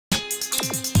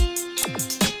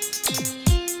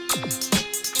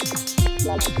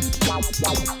All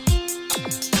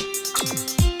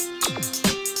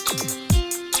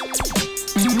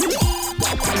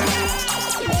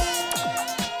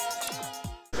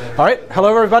right,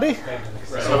 hello everybody.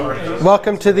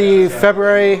 Welcome to the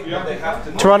February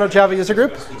Toronto Java User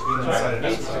Group.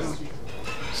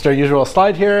 Just our usual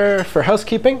slide here for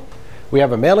housekeeping. We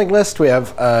have a mailing list, we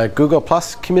have a Google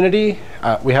Plus community,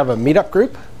 we have a meetup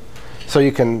group. So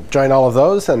you can join all of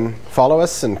those and follow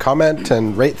us and comment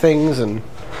and rate things and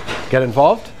get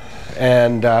involved.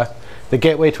 And the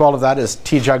gateway to all of that is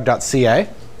tjug.ca.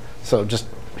 So just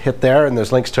hit there and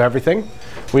there's links to everything.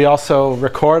 We also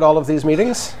record all of these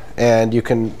meetings and you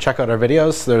can check out our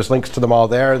videos. There's links to them all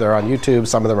there. They're on YouTube.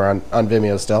 Some of them are on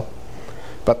Vimeo still.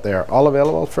 But they're all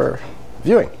available for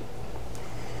viewing.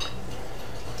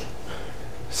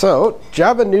 So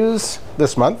Java news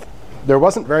this month. There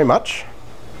wasn't very much.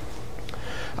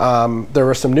 There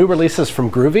were some new releases from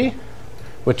Groovy,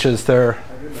 which is their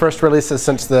first releases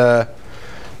since the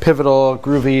pivotal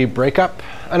Groovy breakup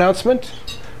announcement.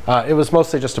 It was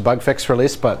mostly just a bug fix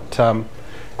release, but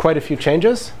quite a few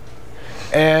changes.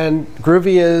 And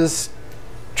Groovy is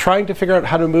trying to figure out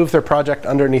how to move their project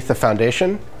underneath the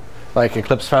foundation, like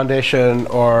Eclipse Foundation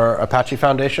or Apache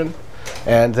Foundation.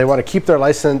 And they want to keep their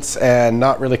license and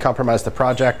not really compromise the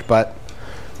project, but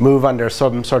move under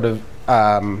some sort of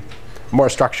more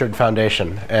structured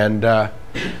foundation. And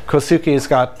Kosuke's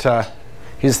got,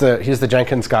 he's the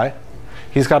Jenkins guy.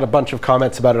 He's got a bunch of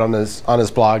comments about it on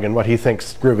his blog and what he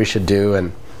thinks Groovy should do,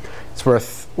 and it's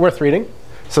worth reading.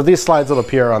 So these slides will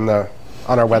appear on our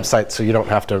website, so you don't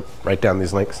have to write down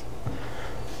these links.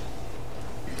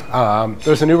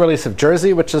 There's a new release of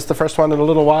Jersey, which is the first one in a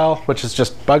little while, which is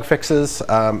just bug fixes,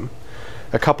 a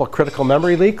couple critical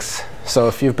memory leaks. So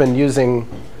if you've been using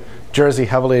Jersey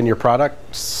heavily in your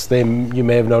products, you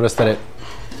may have noticed that it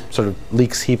sort of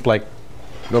leaks heap like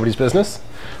nobody's business.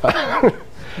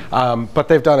 But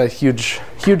they've done a huge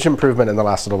improvement in the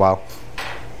last little while.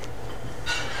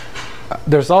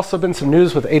 There's also been some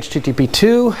news with HTTP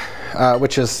 2,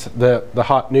 which is the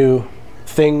hot new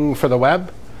thing for the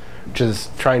web, which is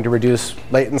trying to reduce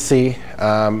latency.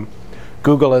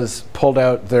 Google has pulled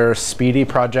out their Speedy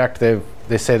project. They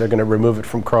say they're going to remove it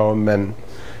from Chrome and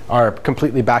are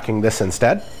completely backing this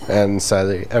instead, and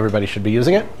so everybody should be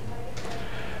using it.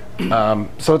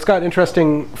 So it's got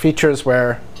interesting features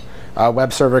where a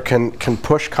web server can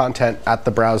push content at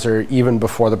the browser even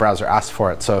before the browser asks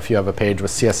for it. So if you have a page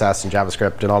with CSS and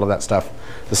JavaScript and all of that stuff,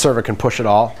 the server can push it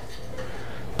all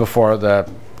before the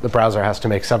browser has to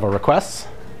make several requests.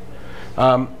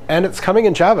 And it's coming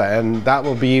in Java, and that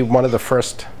will be one of the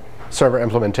first server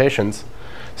implementations.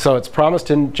 So it's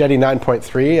promised in Jetty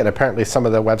 9.3, and apparently some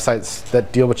of the websites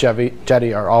that deal with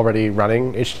Jetty are already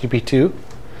running HTTP 2.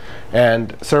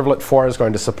 And Servlet 4 is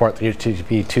going to support the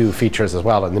HTTP 2 features as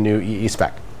well in the new EE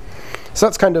spec. So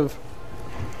that's kind of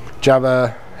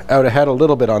Java out ahead a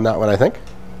little bit on that one, I think.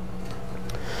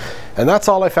 And that's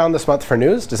all I found this month for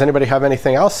news. Does anybody have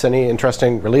anything else? Any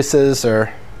interesting releases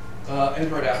or?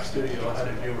 Android App Studio had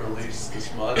a new release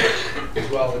this month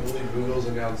as well. I believe Google's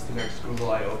announced the next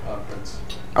Google I/O conference.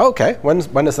 Oh, OK. When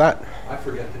is that? I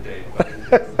forget the date.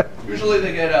 But usually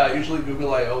they get usually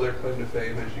Google I/O. Their claim to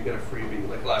fame is you get a freebie.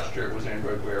 Like last year it was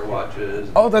Android Wear watches.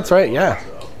 Oh, that's right. Yeah.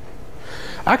 So.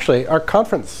 Actually, our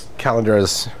conference calendar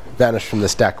has vanished from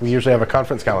this deck. We usually have a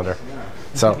conference calendar. Yeah.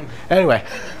 So anyway.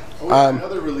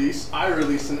 Another release. I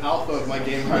released an alpha of my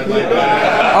game card library.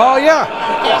 Oh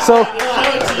yeah. So. Shout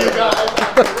out to you guys.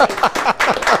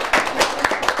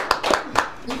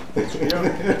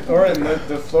 Oren,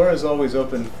 the floor is always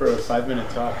open for a 5-minute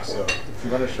talk. So if you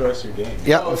want to show us your game.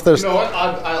 Yeah. Oh, if there's. You know what?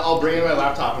 I'll bring in my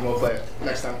laptop and we'll play it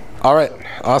next time. All right.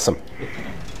 Awesome.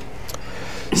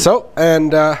 So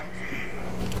and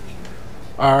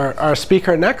our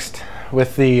speaker next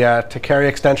with the Takari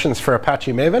extensions for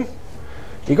Apache Maven.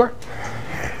 Igor?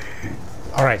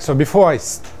 All right, so before I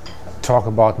talk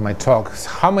about my talks,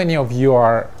 how many of you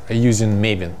are using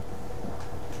Maven?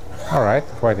 All right,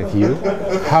 quite a few.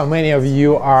 How many of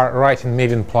you are writing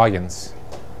Maven plugins?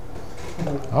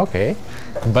 OK,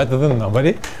 better than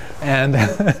nobody. And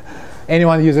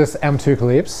anyone uses M2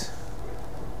 Eclipse?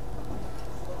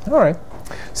 All right.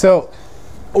 So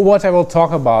what I will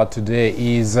talk about today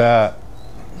is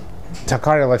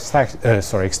Takari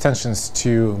Lifecycle, extensions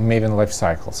to Maven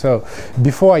Lifecycle. So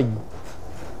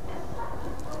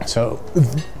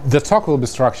the talk will be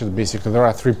structured basically. There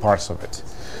are 3 parts of it.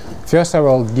 First, I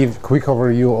will give a quick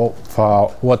overview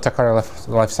of what Takari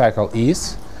Lifecycle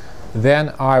is.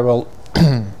 Then I will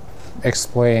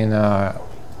explain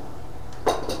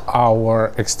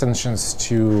our extensions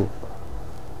to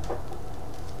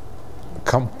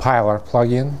compiler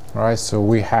plugin, right? So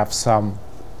we have some,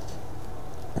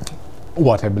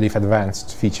 what I believe,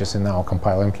 advanced features in our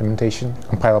compiler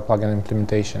plugin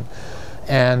implementation.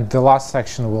 And the last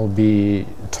section will be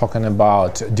talking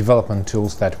about development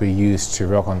tools that we use to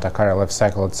work on Takari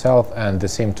Lifecycle itself, and the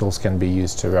same tools can be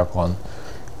used to work on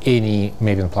any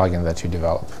Maven plugin that you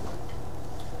develop.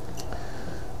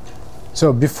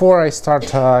 So before I start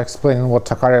explaining what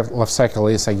Takari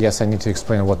Lifecycle is, I guess I need to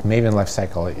explain what Maven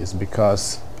Lifecycle is,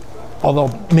 because although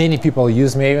many people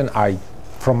use Maven,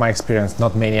 from my experience,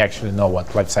 not many actually know what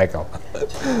lifecycle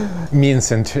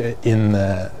means in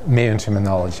Maven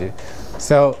terminology.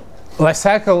 So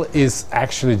lifecycle is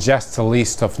actually just a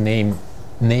list of named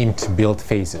build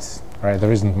phases, right?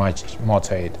 There isn't much more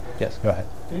to it. Yes, go ahead.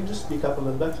 Can you just speak up a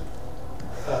little bit?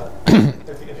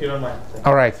 If you don't mind.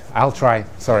 All right, I'll try.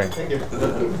 Sorry. Thank you.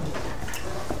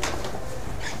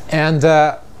 And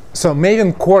so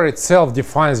Maven core itself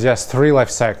defines just 3 life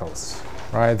cycles,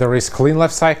 right? There is clean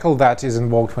life cycle that is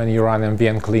invoked when you run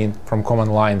npm clean from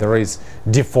command line. There is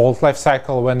default life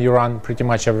cycle when you run pretty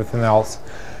much everything else.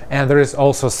 And there is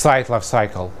also site life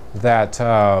cycle that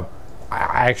I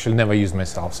actually never used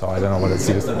myself, so I don't know what it's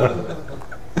used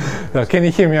for. Can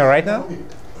you hear me all right now?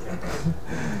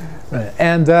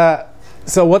 And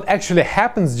so what actually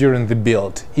happens during the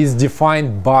build is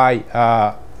defined by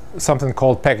something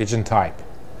called packaging type.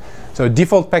 So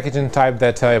default packaging type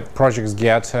that projects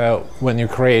get when you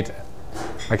create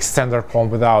like standard POM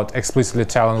without explicitly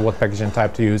telling what packaging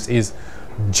type to use is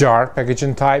jar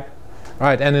packaging type,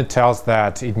 right? And it tells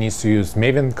that it needs to use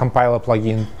Maven compiler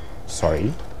plugin.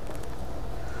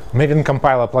 Maven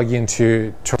compiler plugin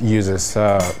to uses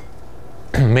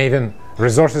Maven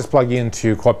resources plugin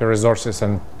to copy resources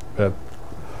and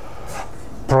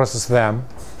process them.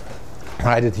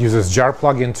 Right, it uses jar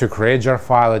plugin to create jar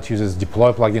file. It uses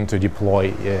deploy plugin to deploy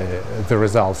the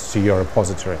results to your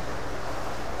repository.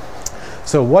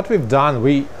 So what we've done,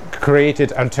 we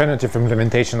created alternative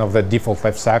implementation of the default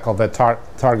lifecycle that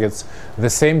targets the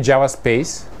same Java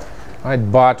space, right,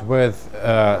 but with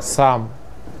some,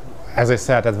 as I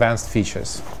said, advanced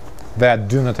features that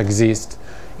do not exist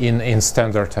in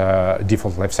standard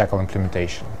default lifecycle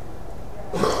implementation.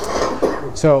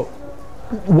 So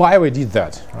why we did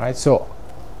that, right? So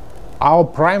our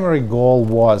primary goal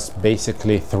was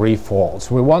basically threefold.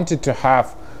 We wanted to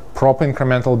have proper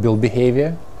incremental build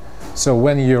behavior. So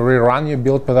when you rerun your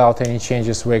build without any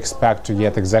changes, we expect to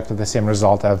get exactly the same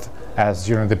result as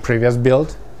during the previous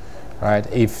build, right?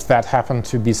 If that happened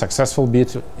to be successful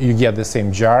build, you get the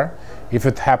same jar. If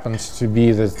it happens to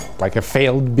be like a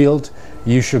failed build,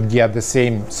 you should get the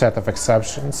same set of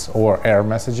exceptions or error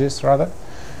messages rather.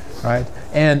 Right?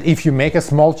 And if you make a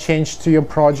small change to your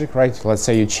project, right? Let's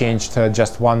say you changed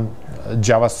just one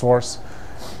Java source,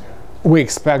 we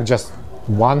expect just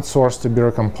one source to be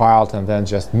recompiled and then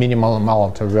just minimal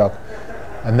amount of work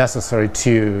necessary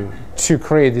to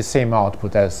create the same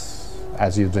output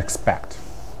as you'd expect.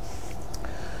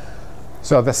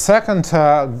 So the second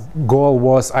goal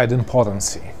was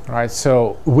idempotency, right?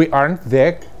 So we aren't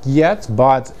there yet,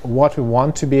 but what we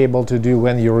want to be able to do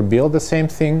when you rebuild the same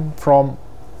thing from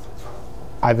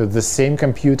either the same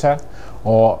computer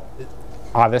or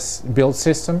other build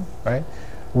system, right?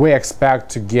 We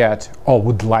expect to get, or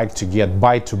would like to get,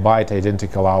 byte-to-byte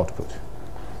identical output.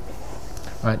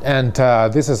 Right? And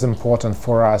this is important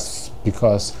for us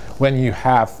because when you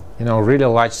have, really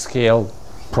large-scale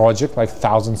project like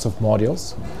thousands of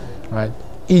modules, right?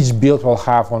 Each build will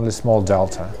have only small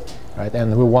delta, right?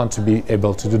 And we want to be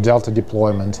able to do delta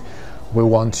deployment. We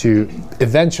want to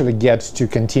eventually get to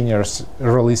continuous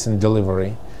release and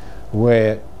delivery,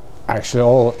 where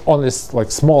actually only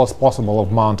like smallest possible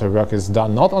amount of work is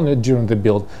done, not only during the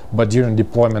build, but during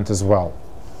deployment as well.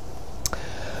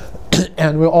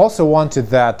 And we also wanted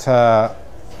that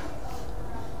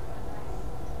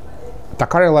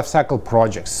Takari Lifecycle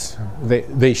projects,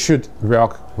 they should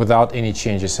work without any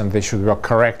changes, and they should work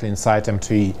correctly inside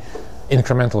M2E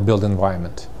incremental build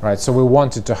environment, right? So we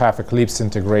wanted to have Eclipse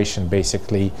integration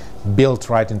basically built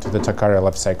right into the Takari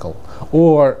Lifecycle.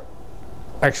 Or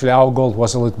actually our goal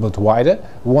was a little bit wider.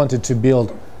 We wanted to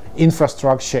build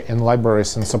infrastructure and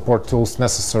libraries and support tools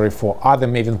necessary for other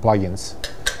Maven plugins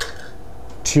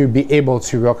to be able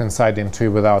to work inside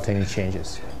M2E without any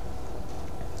changes.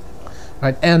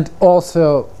 Right? And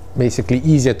also basically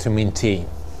easier to maintain.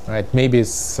 Right? Maybe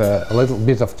it's a little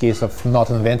bit of case of not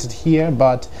invented here,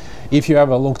 but if you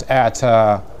ever looked at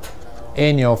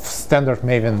any of standard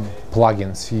Maven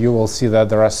plugins, you will see that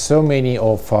there are so many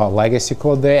of legacy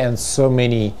code there and so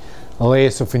many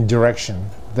layers of indirection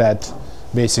that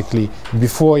basically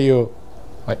before you,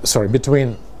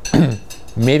 between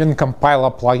Maven compiler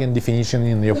plugin definition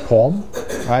in your POM,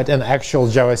 right? And actual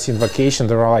JavaC invocation,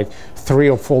 there are like 3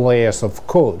 or 4 layers of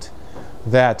code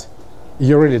that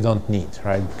you really don't need,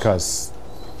 right? Because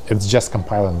it's just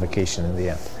compile invocation in the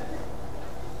end.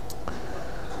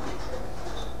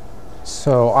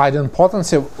 So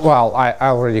idempotency, well, I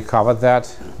already covered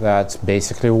that. That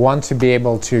basically we want to be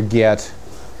able to get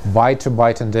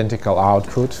byte-to-byte identical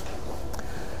output.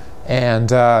 And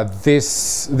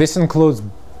this includes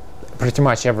pretty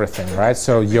much everything, right?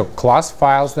 So your class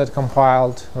files that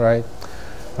compiled, right?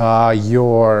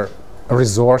 Your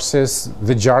resources,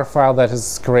 the jar file that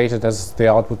is created as the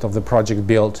output of the project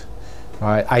build.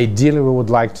 Ideally, we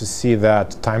would like to see that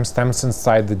timestamps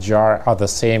inside the jar are the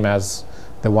same as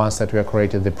the ones that were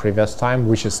created the previous time,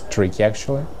 which is tricky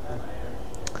actually.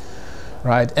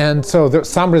 Right, and so there are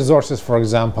some resources, for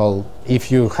example,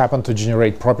 if you happen to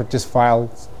generate properties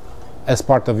files as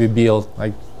part of your build,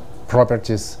 like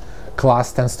properties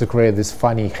class tends to create this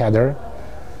funny header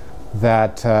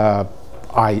that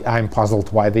I'm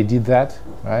puzzled why they did that,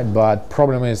 right? But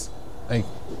problem is, like,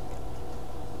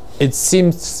 it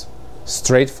seems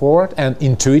straightforward and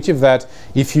intuitive that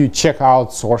if you check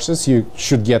out sources, you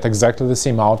should get exactly the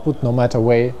same output no matter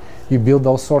where you build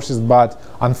those sources. But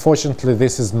unfortunately,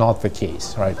 this is not the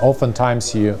case, right?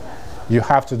 Oftentimes, you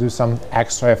have to do some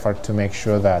extra effort to make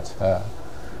sure that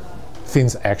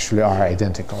things actually are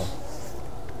identical.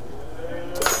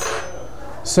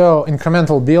 So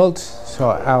incremental build,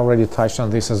 so I already touched on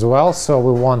this as well. So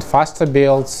we want faster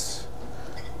builds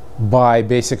by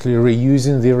basically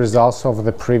reusing the results of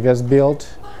the previous build.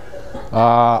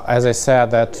 As I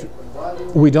said, that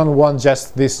we don't want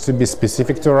just this to be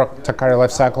specific to our Takari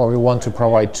Lifecycle. We want to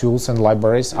provide tools and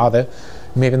libraries other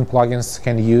Maven plugins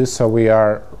can use. So we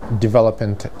are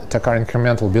developing Takari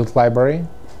incremental build library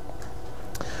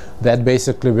that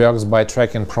basically works by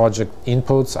tracking project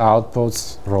inputs,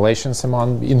 outputs, relations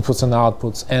among inputs and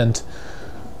outputs, and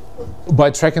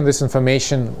by tracking this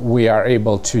information, we are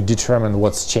able to determine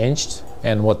what's changed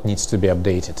and what needs to be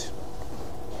updated.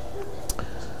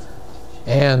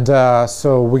 And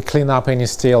so we clean up any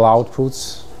stale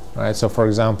outputs, right? So for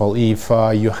example, if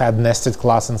you had nested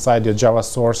class inside your Java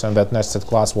source and that nested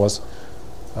class was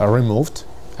removed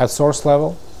at source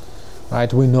level,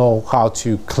 right? We know how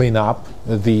to clean up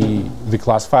the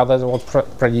class file that was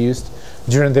produced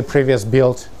during the previous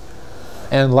build.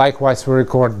 And likewise, we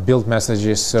record build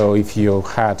messages. So if you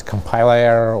had compiler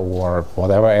error or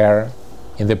whatever error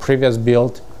in the previous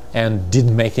build and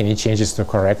didn't make any changes to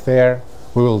correct the error,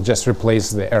 we will just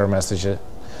replace the error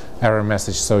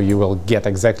message, so you will get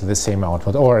exactly the same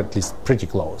output, or at least pretty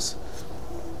close.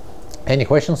 Any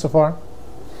questions so far?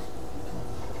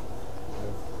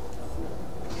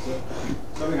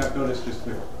 Something I've noticed just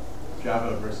with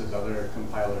Java versus other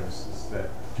compilers is that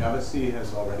JavaC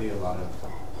has already a lot of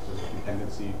sort of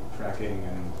dependency tracking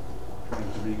and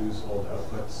trying to reuse old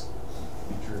outputs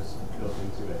features built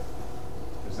into it.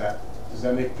 Does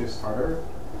that make this harder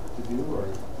to do, or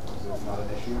is it not an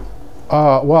issue?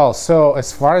 Well, so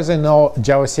as far as I know,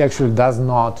 JavaC actually does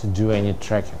not do any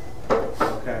tracking.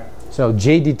 Okay. So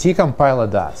JDT compiler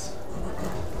does.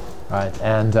 Right,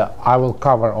 and I will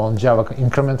cover on Java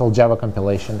incremental Java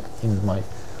compilation in my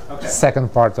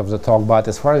second part of the talk. But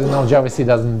as far as I know, JavaC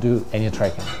doesn't do any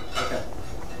tracking. Okay.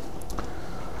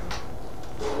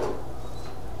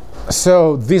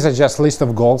 So these are just list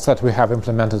of goals that we have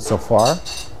implemented so far.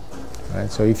 Right,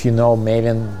 so if you know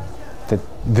Maven, that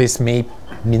this may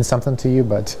mean something to you,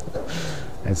 but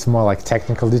it's more like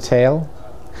technical detail.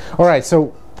 All right,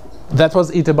 so that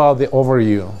was it about the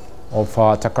overview of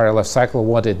Takari Lifecycle,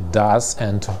 what it does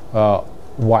and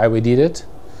why we did it.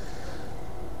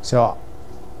 So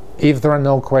if there are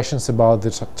no questions about the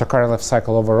Takari Lifecycle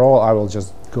overall, I will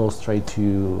just go straight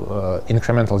to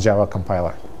incremental Java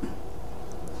compiler.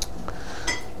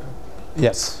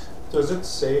 Yes? So is it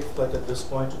safe, like at this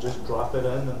point, to just drop it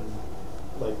in and,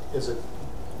 like, is it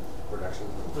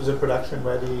production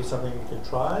ready, something you can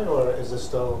try, or is it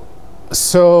still?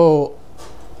 So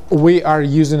we are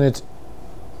using it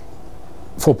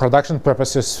for production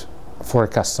purposes for a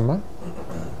customer,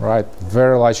 right?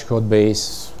 Very large code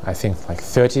base, I think like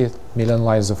 30 million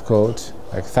lines of code,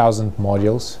 like 1,000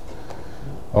 modules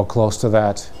or close to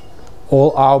that.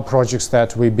 All our projects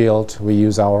that we build, we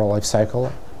use our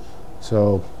lifecycle.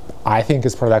 So I think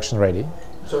it's production ready.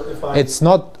 So if it's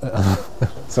not,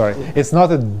 sorry, it's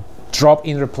not a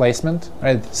drop-in replacement,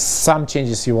 right? Some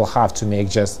changes you will have to make,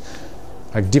 just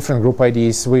like different group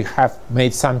IDs. We have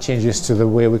made some changes to the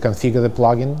way we configure the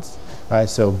plugins, right?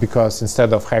 So because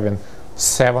instead of having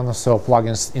 7 or so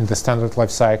plugins in the standard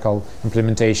lifecycle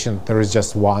implementation, there is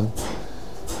just one.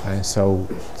 And so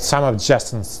some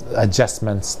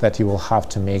adjustments that you will have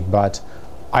to make, but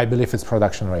I believe it's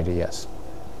production ready, yes.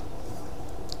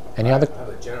 Any other? I have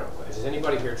a general question. Has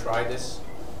anybody here tried this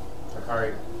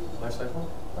Takari Lifecycle?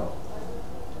 Oh.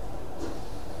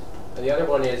 And the other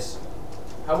one is,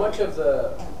 how much of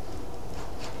the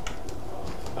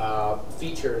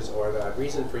features or the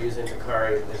reason for using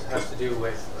Takari has to do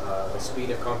with the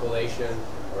speed of compilation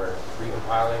or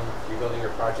recompiling, rebuilding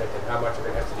your project, and how much of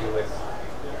it has to do with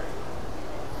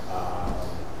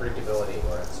predictability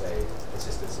or, let's say,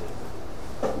 consistency?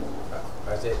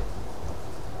 That's it.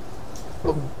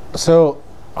 So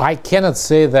I cannot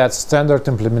say that standard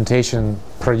implementation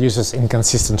produces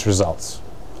inconsistent results.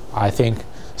 I think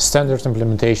standard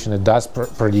implementation, it does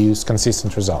produce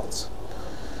consistent results.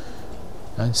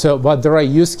 And so, but there are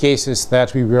use cases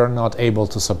that we were not able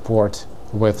to support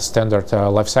with standard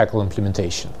lifecycle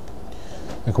implementation.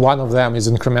 Like one of them is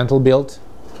incremental build.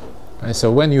 And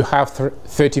so when you have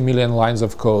 30 million lines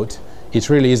of code, it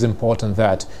really is important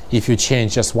that if you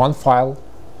change just one file,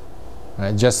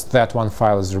 just that one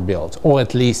file is rebuilt, or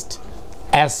at least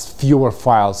as fewer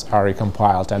files are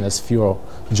recompiled and as fewer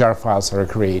jar files are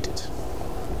created.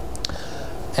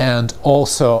 And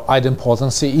also,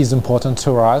 idempotency is important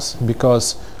to us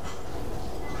because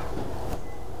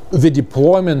the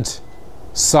deployment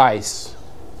size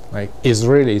is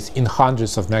really in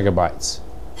hundreds of megabytes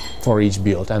for each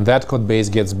build, and that code base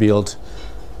gets built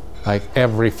like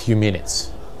every few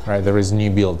minutes. Right? There is a new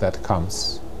build that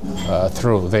comes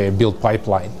through the build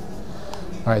pipeline.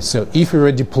 Right? So if we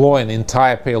were deploying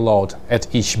entire payload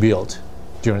at each build,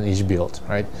 during each build,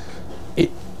 right,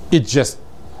 it just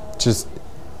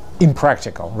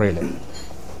impractical, really.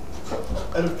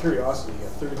 Out of curiosity,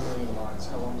 at 30 million lines,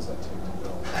 how long does that take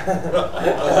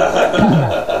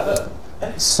to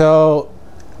build? So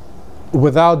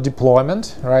without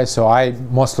deployment, right, so I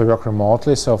mostly work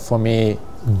remotely, so for me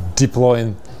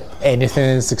deploying anything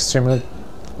is extremely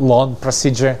long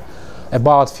procedure,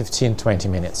 about 15-20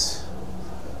 minutes.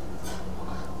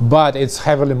 But it's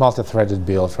heavily multi-threaded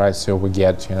build, right, so we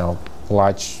get,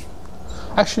 large.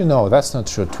 Actually, no, that's not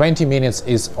true. 20 minutes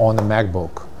is on a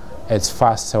MacBook. It's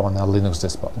faster on a Linux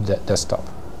desktop.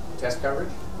 Test coverage?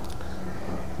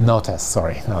 No test,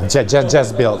 sorry. No,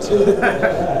 just build.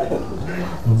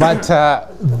 But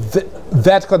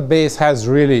that code base has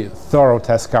really thorough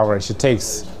test coverage. It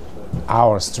takes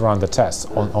hours to run the tests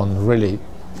on really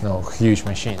huge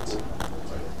machines.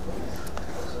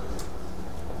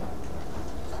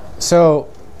 So,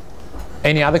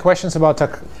 any other questions about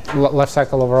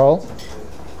lifecycle overall?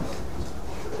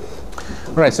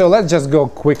 Right, so let's just go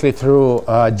quickly through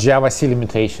Java-C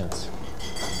limitations.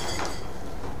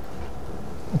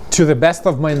 To the best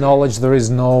of my knowledge, there is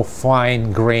no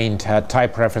fine-grained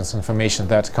type reference information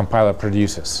that compiler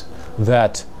produces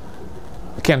that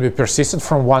can be persisted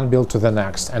from one build to the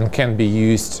next and can be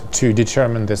used to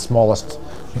determine the smallest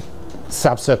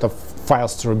subset of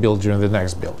files to rebuild during the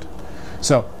next build.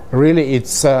 So really,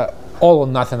 it's all or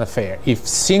nothing affair. If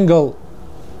single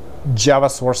Java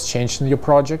source changed in your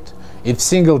project, if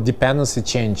single dependency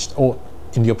changed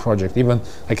in your project, even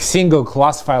like single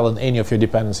class file in any of your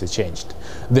dependencies changed,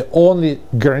 the only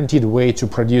guaranteed way to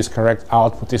produce correct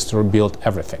output is to rebuild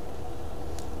everything.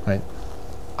 Right?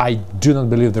 I do not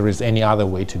believe there is any other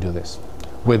way to do this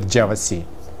with Java-C.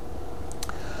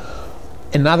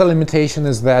 Another limitation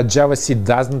is that Java-C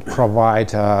doesn't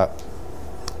provide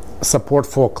support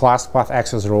for class path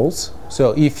access rules.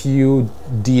 So if you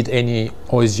did any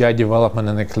OSGI development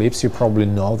in Eclipse, you probably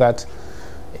know that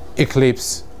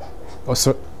Eclipse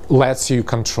also lets you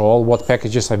control what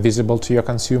packages are visible to your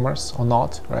consumers or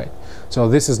not, right? So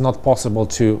this is not possible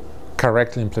to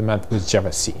correctly implement with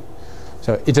Java-C.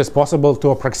 So it is possible to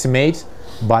approximate,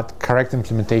 but correct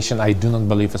implementation I do not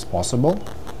believe is possible.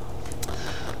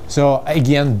 So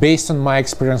again, based on my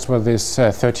experience with this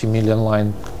 30 million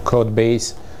line code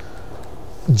base,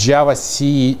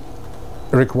 Java-C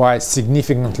requires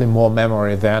significantly more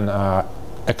memory than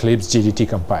Eclipse GDT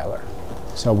compiler.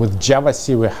 So with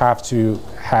Java-C, we have to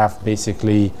have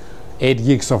basically 8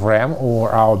 gigs of RAM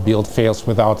or our build fails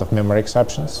without memory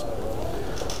exceptions.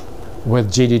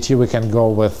 With GDT, we can go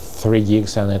with 3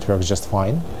 gigs and it works just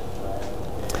fine.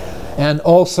 And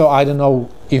also, I don't know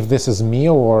if this is me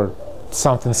or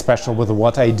something special with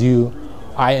what I do,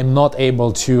 I am not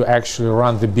able to actually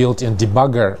run the build in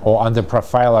debugger or under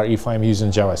profiler if I'm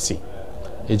using Java-C.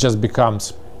 It just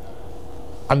becomes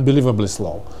unbelievably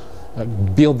slow. A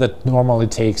build that normally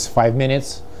takes 5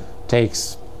 minutes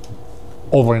takes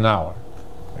over an hour.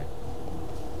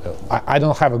 I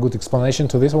don't have a good explanation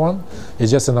to this one.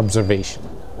 It's just an observation.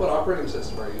 What operating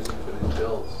system are you using for these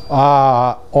builds?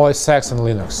 OS X and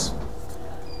Linux.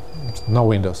 No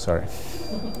Windows, sorry. I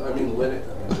mean Linux.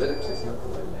 Linux is not the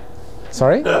way.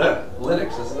 Sorry?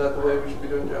 Linux is not the way we should be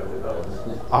doing Java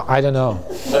development. I don't know.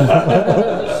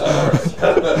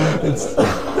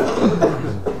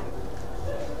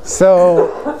 So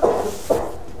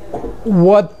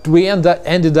what we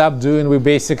ended up doing, we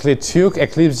basically took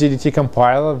Eclipse GDT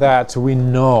compiler that we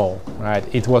know, right?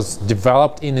 It was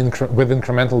developed with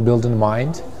incremental build in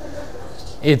mind.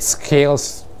 It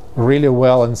scales really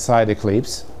well inside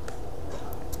Eclipse.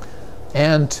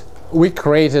 And we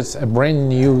created a brand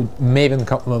new Maven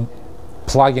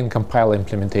plugin compiler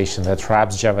implementation that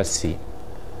wraps Java-C.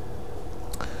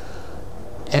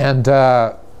 And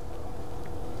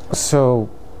so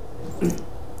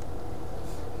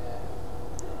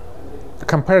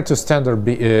compared to standard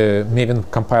Maven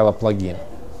compiler plugin,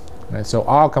 right? So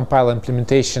our compiler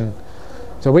implementation,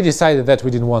 so we decided that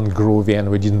we didn't want Groovy and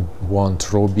we didn't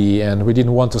want Ruby and we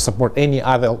didn't want to support any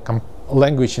other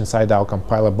language inside our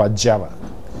compiler but Java.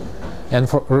 And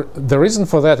the reason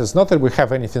for that is not that we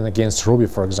have anything against Ruby,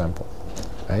 for example,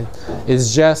 right?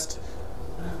 It's just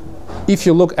if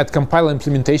you look at compiler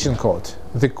implementation code,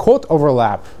 the code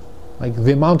overlap, like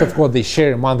the amount of code they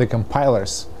share among the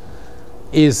compilers,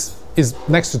 is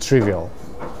next to trivial,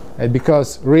 right?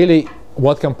 Because really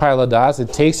what compiler does,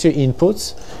 it takes your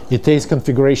inputs, it takes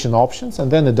configuration options, and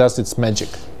then it does its magic.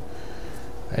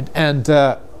 Right? And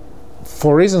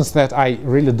for reasons that I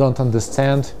really don't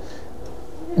understand,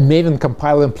 Maven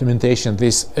compiler implementation,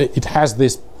 it has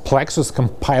this Plexus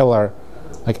compiler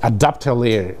like adapter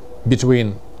layer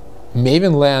between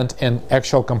Maven land and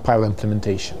actual compiler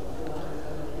implementation.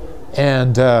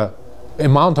 And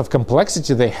amount of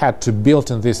complexity they had to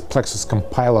build in this Plexus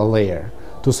compiler layer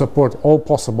to support all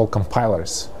possible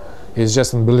compilers is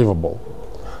just unbelievable.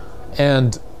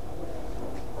 And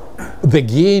the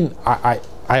gain, I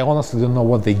honestly don't know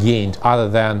what they gained other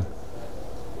than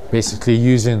basically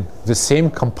using the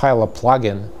same compiler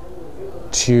plugin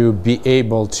to be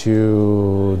able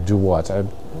to do what?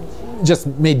 Just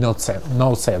made no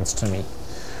sense to me.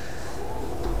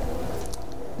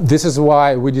 This is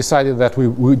why we decided that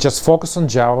we just focus on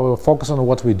Java, we'll focus on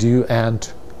what we do, and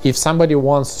if somebody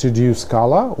wants to do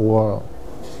Scala or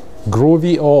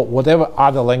Groovy or whatever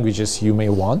other languages you may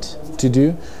want to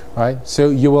do, right? So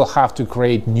you will have to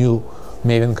create new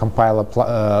Maven compiler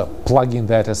plugin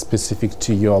that is specific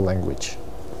to your language.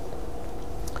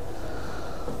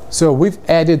 So we've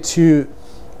added to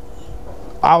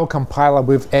our compiler,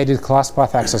 we've added class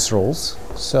path access rules.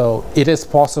 So it is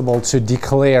possible to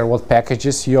declare what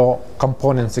packages your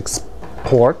components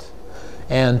export,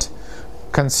 and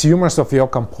consumers of your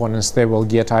components, they will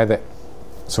get either,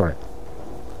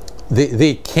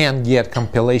 they can get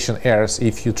compilation errors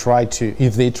if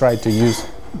they try to use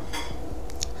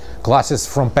classes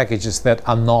from packages that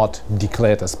are not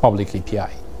declared as public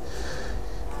API.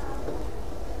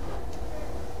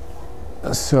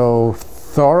 So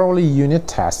thoroughly unit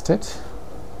tested.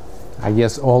 I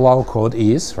guess all our code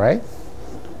is, right?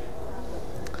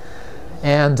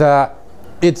 And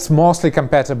it's mostly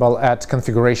compatible at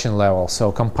configuration level.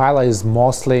 So compiler is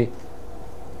mostly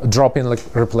drop-in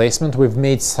replacement. We've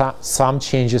made some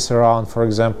changes around, for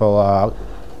example,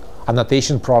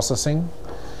 annotation processing.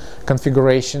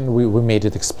 Configuration, we made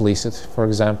it explicit, for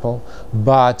example.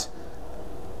 But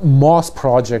most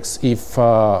projects, if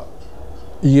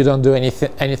you don't do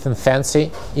anything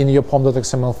fancy in your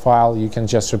pom.xml file, you can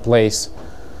just replace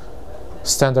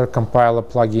standard compiler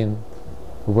plugin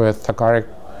with Takari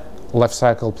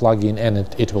Lifecycle plugin and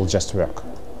it will just work.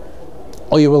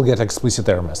 Or you will get explicit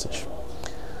error message.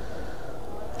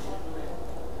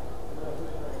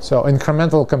 So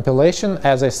incremental compilation,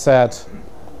 as I said,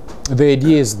 the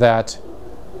idea is that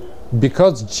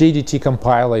because GDT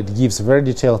compiler, it gives very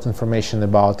detailed information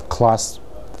about class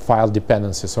file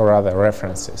dependencies or other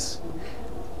references,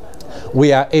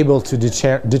 we are able to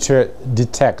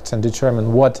detect and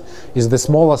determine what is the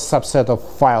smallest subset of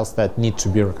files that need to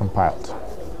be recompiled.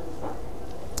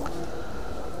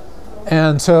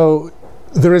 And so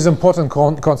there is important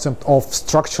concept of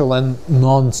structural and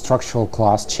non-structural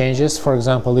class changes. For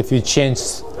example, if you change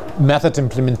method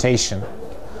implementation,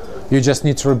 you just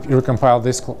need to recompile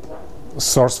this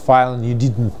source file, and you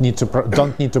don't need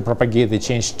to propagate the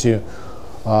change to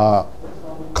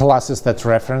classes that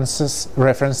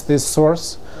reference this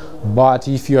source. But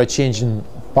if you are changing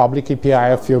public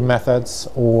API of your methods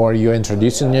or you're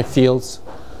introducing new fields,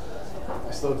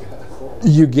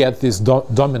 you get this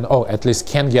domino, or at least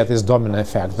can get this domino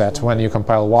effect that when you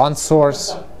compile one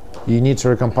source, you need to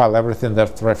recompile everything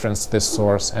that references this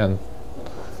source, and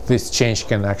this change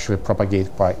can actually propagate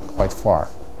quite far.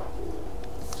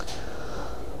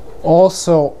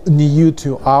 Also new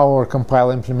to our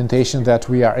compile implementation that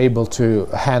we are able to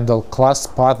handle class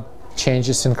path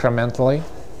changes incrementally.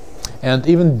 And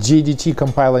even GDT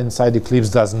compiler inside Eclipse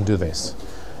doesn't do this.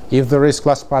 If there is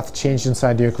class path change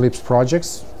inside the Eclipse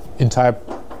projects, entire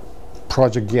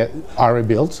project are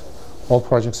rebuilt. All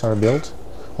projects are rebuilt,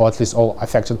 or at least all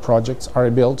affected projects are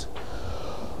rebuilt.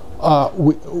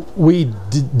 We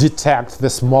detect the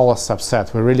smaller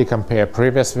subset. We really compare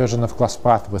previous version of class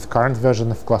path with current version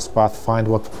of class path, find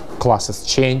what classes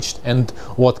changed and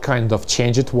what kind of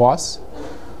change it was.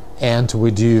 And we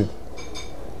do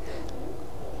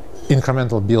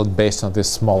incremental build based on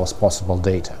this smallest possible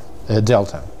delta.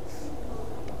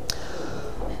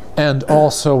 And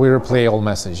also we replay all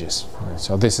messages.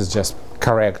 So this is just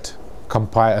correct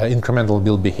incremental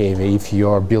build behavior. If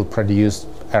your build produced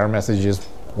error messages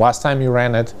last time you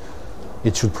ran it,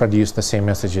 it should produce the same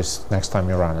messages next time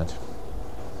you run it.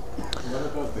 What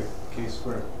about the case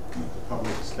where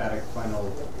public static final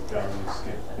values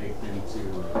get baked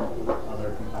into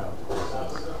other compiled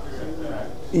processes?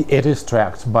 It is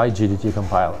tracked by GDT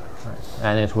compiler, right?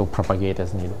 And it will propagate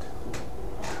as needed.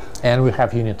 And we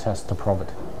have unit tests to probe it.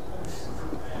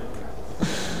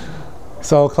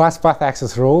 So class path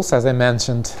access rules, as I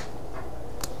mentioned,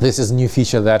 this is a new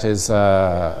feature that is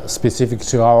specific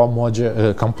to our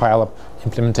module compiler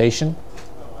implementation.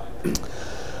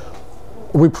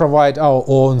 We provide our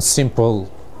own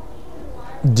simple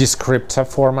descriptor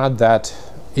format that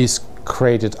is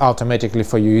created automatically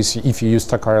for you if you use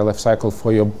Takari Lifecycle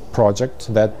for your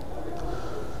project. That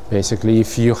basically,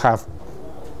 if you have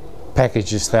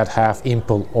packages that have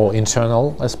impl or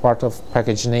internal as part of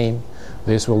package name,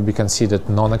 this will be considered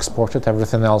non-exported.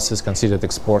 Everything else is considered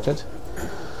exported.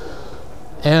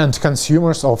 And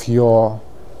consumers of your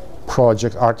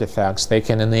project artifacts, they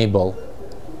can enable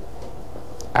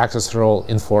access rule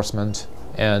enforcement,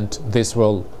 and this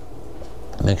will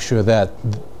make sure that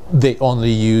they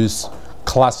only use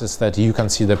classes that you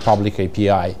consider public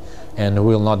API and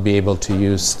will not be able to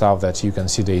use stuff that you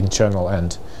consider internal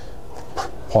and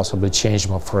possibly change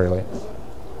more freely.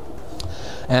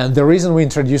 And the reason we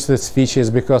introduced this feature is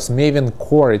because Maven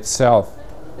core itself,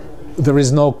 there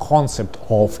is no concept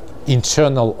of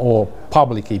internal or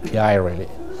public API really.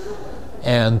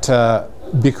 And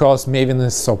because Maven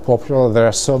is so popular, there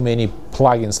are so many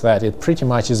plugins that it pretty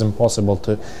much is impossible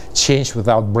to change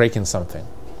without breaking something.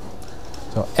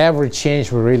 So every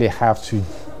change we really have to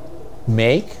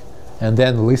make and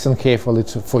then listen carefully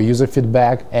for user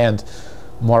feedback and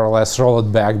more or less roll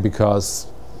it back, because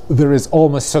there is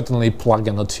almost certainly a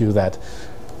plugin or two that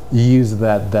use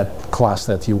that class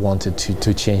that you wanted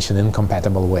to change in an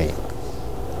incompatible way.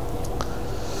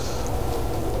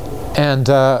 And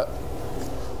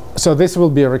so this will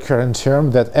be a recurrent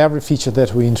term, that every feature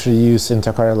that we introduce in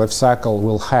Takari Lifecycle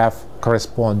will have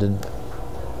corresponding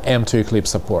M2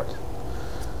 Eclipse support.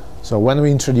 So when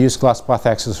we introduced class path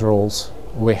access rules,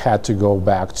 we had to go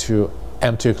back to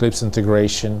M2 Eclipse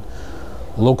integration,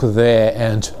 look there,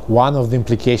 and one of the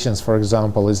implications, for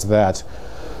example, is that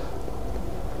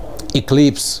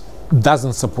Eclipse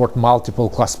doesn't support multiple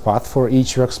class paths for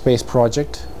each workspace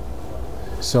project.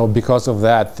 So because of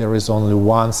that, there is only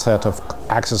one set of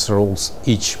access rules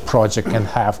each project can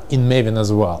have in Maven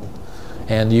as well.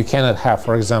 And you cannot have,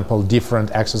 for example,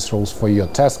 different access rules for your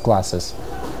test classes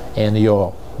and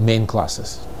your main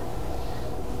classes.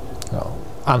 So,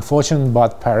 unfortunate,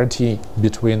 but parity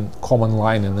between command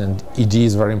line and ED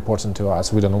is very important to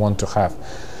us. We don't want to have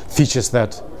features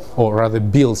that, or rather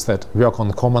builds that work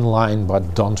on command line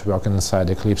but don't work inside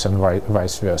Eclipse and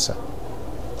vice versa.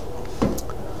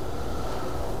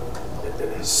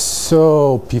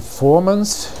 So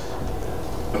performance,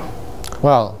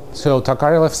 well, so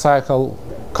Takari Lifecycle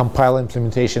compiler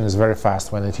implementation is very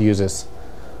fast when it uses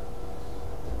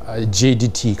a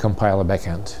JDT compiler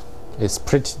backend. It's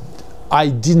pretty, I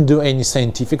didn't do any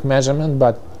scientific measurement,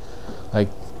 but like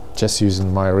just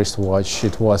using my wristwatch,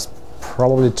 it was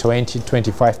probably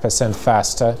 20–25%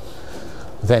 faster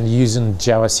than using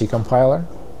Java-C compiler.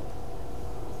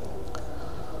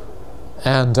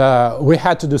 And we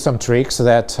had to do some tricks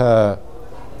that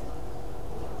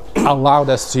allowed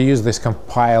us to use this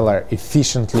compiler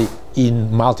efficiently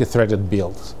in multi-threaded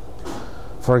builds.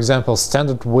 For example,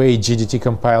 standard way GDT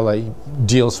compiler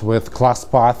deals with class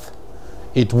path.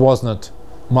 It was not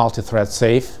multi-thread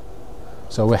safe,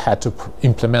 so we had to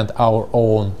implement our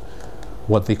own,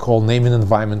 what they call naming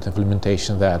environment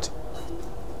implementation, that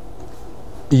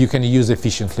you can use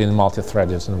efficiently in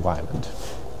multi-threaded environment.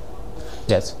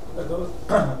 Yes?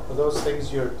 Are those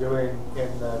things you're doing in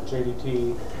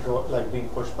JDT like being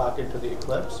pushed back into the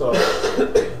Eclipse, or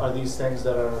are these things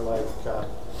that are like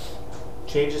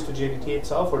changes to JDT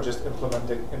itself, or just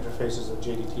implementing interfaces that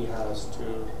JDT has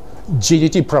to?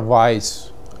 JDT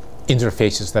provides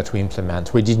interfaces that we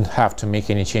implement. We didn't have to make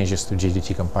any changes to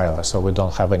JDT compiler, so we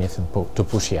don't have anything to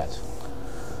push yet.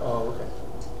 Oh,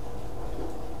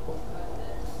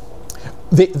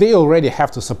 They okay. already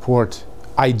have to support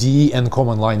IDE and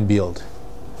command line build.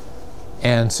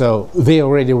 And so they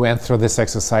already went through this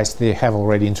exercise. They have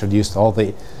already introduced all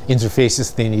the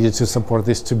interfaces they needed to support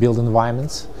these two build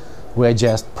environments. We're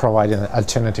just providing an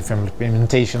alternative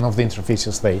implementation of the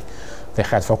interfaces they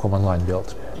had for command line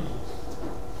build.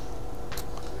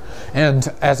 And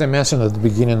as I mentioned at the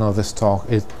beginning of this talk,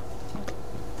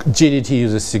 JDT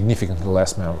uses significantly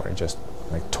less memory, just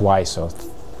like twice or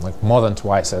like more than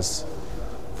twice as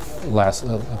less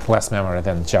memory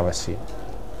than JavaC.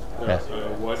 Yes.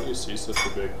 Why do you see such a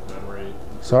big memory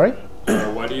improvement? Sorry?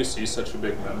 Why do you see such a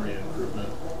big memory improvement?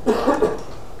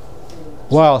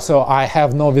 Well, so I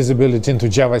have no visibility into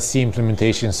JavaC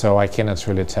implementation, so I cannot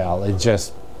really tell. It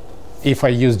just, if I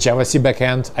use JavaC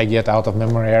backend, I get out of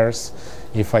memory errors.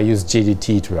 If I use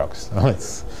JDT, it works. So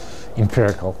it's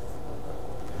empirical.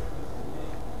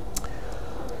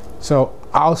 So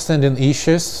outstanding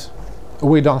issues,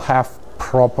 we don't have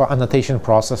proper annotation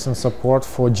processing support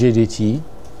for JDT.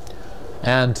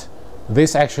 And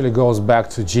this actually goes back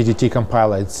to JDT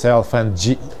compiler itself and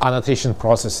annotation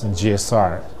processing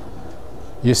GSR.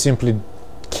 You simply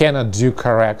cannot do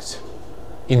correct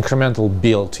incremental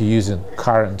build using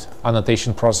current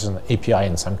annotation processing API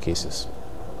in some cases.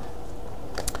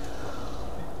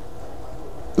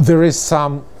 There is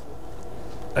some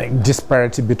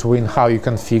disparity between how you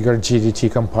configure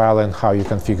JDT compiler and how you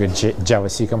configure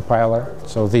JavaC compiler.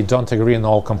 So they don't agree on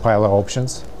all compiler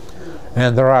options.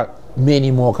 And there are many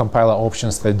more compiler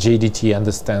options that JDT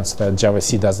understands that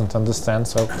JavaC doesn't understand.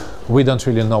 So we don't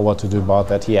really know what to do about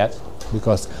that yet,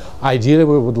 because ideally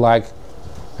we would like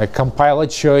a compiler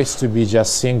choice to be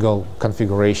just single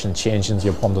configuration change in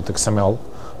your pom.xml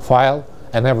file,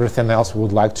 and everything else we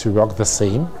would like to work the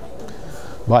same.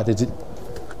 But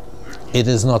it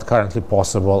is not currently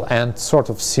possible, and sort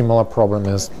of similar problem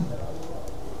is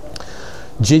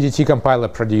JDT compiler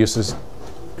produces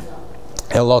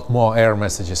a lot more error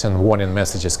messages and warning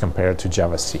messages compared to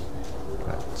JavaC.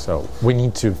 Right. So we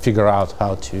need to figure out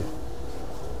how to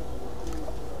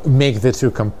make the two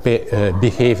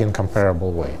behave in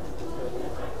comparable way.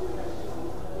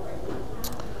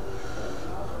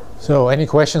 So any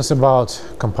questions about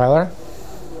compiler?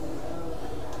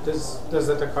 Does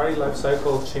the Takari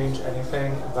Lifecycle change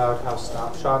anything about how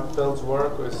snapshot builds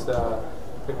work?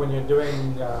 Like when you're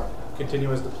doing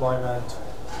continuous deployment,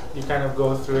 you kind of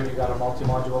go through it, you got a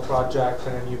multi-module project,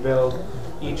 and then you build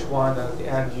each one, and at the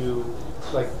end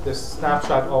like this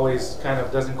snapshot always kind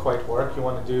of doesn't quite work. You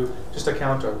want to do just a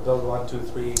counter, build 1, 2,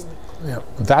 3. Yeah,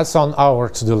 that's on our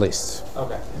to-do list.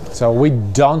 Okay. So we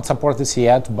don't support this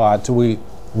yet, but we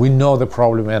know the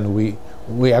problem, and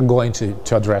we are going to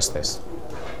address this.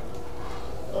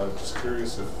 Just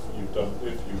curious if you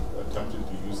attempted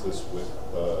to use this with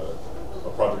a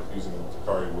project using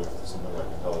Takari with something like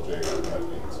IntelliJ or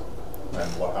NetBeans,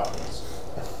 and what happens?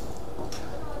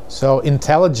 So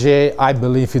IntelliJ, I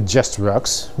believe it just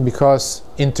works because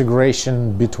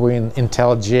integration between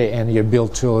IntelliJ and your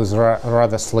build tool is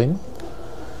rather slim.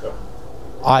 Yep.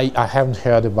 I haven't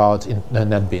heard about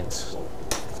NetBeans.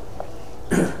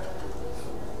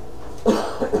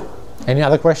 Any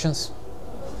other questions?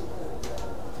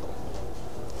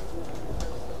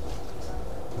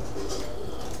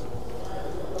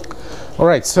 All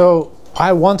right, so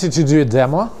I wanted to do a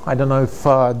demo. I don't know if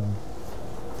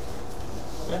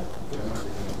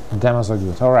demos are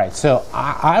good. All right, so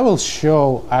I will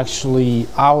show actually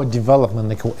our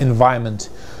development environment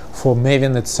for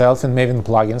Maven itself and Maven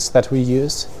plugins that we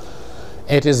use.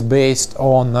 It is based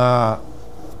on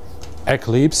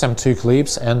Eclipse, M2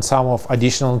 Eclipse, and some of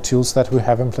additional tools that we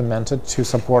have implemented to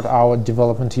support our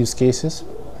development use cases.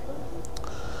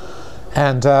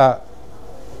 And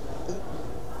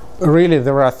really,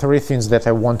 there are three things that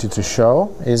I wanted to show.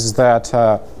 Is that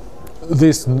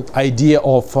this idea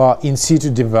of in situ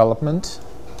development,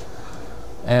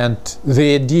 and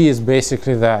the idea is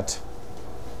basically that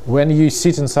when you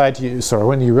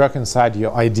when you work inside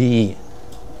your IDE,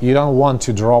 you don't want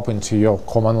to drop into your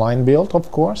command line build, of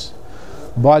course,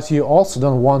 but you also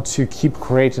don't want to keep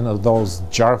creating those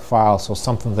jar files or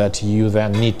something that you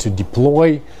then need to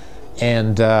deploy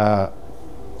and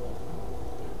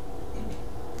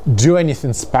do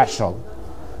anything special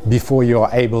before you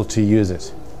are able to use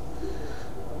it.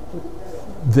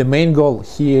 The main goal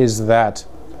here is that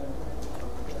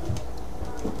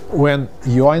when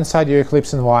you are inside your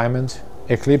Eclipse environment,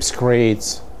 Eclipse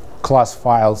creates class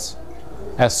files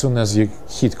as soon as you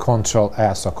hit Control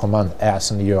S or Command S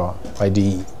in your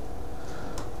IDE.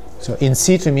 So in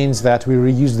situ means that we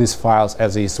reuse these files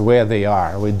as is where they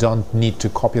are. We don't need to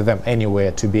copy them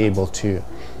anywhere to be able to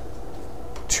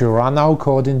run our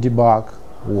code in debug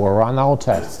or run our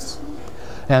tests.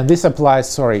 And this applies,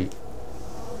 sorry,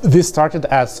 this started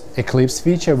as Eclipse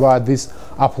feature, but this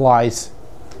applies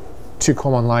to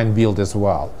command line build as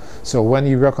well. So when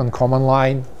you work on command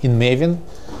line in Maven,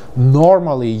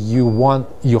 normally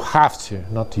you have to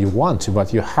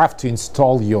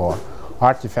install your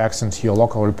artifacts into your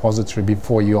local repository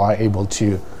before you are able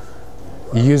to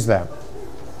use them.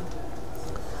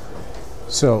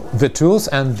 So the tools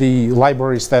and the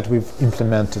libraries that we've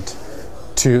implemented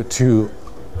to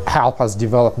help us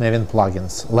develop Maven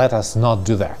plugins let us not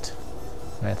do that.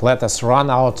 Right? Let us run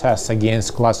our tests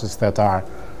against classes that are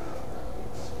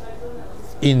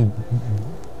in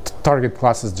target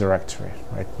classes directory.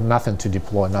 Right? Nothing to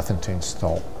deploy, nothing to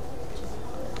install.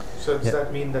 So does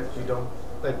that mean that you don't,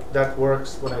 like, that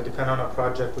works when I depend on a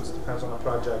project, which depends on a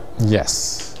project?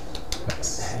 Yes.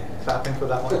 Yes. Clapping for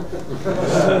that one.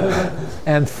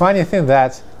 And funny thing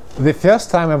that the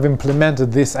first time I've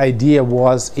implemented this idea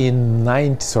was in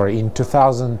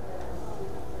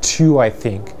 2002, I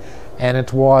think, and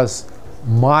it was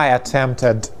my attempt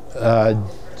at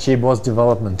JBoss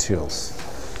development tools.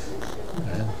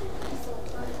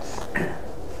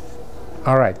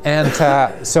 All right, and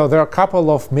so there are a couple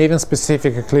of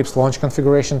Maven-specific Eclipse launch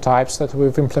configuration types that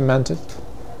we've implemented.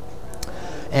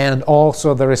 And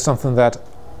also there is something that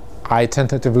I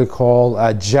tentatively call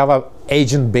Java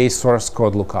agent-based source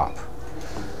code lookup.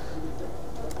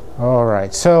 All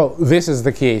right, so this is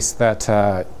the case that,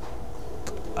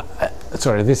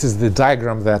 this is the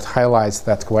diagram that highlights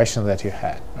that question that you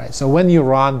had. Right? So when you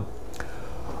run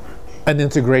an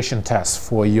integration test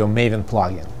for your Maven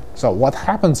plugin, so what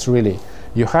happens really,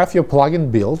 you have your plugin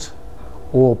built,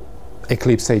 or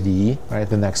Eclipse IDE, right?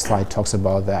 The next slide talks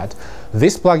about that.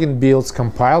 This plugin builds,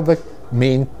 compile the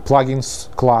main plugins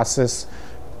classes,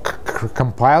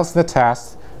 compiles the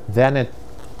test, then it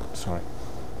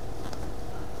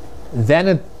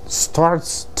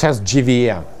starts test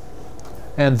JVM.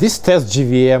 And this test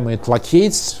JVM, it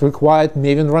locates required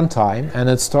Maven runtime, and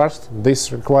it starts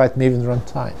this required Maven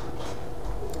runtime.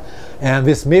 And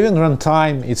this Maven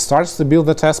runtime, it starts to build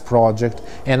the test project,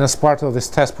 and as part of this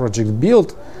test project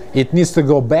build, it needs to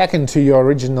go back into your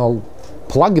original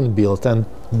plugin build and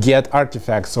get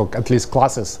artifacts, or at least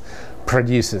classes,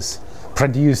 produced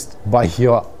by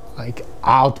your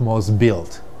outmost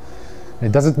build.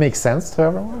 Does it make sense to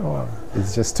everyone, or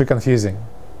it's just too confusing?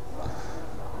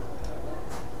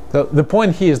 The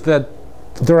point here is that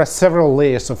there are several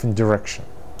layers of indirection,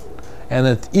 and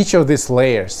at each of these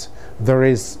layers there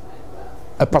is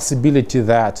a possibility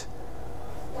that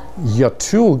your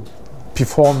tool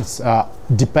performs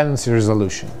dependency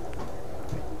resolution.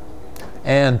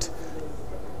 And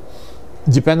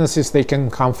dependencies, they can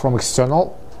come from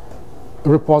external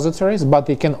repositories, but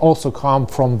they can also come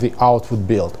from the outer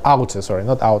build.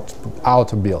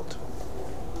 Outer build.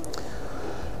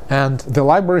 And the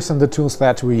libraries and the tools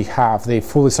that we have, they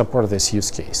fully support this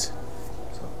use case.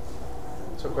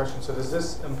 So question, so does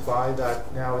this imply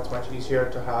that now it's much easier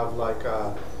to have like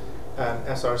an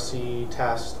SRC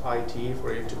test IT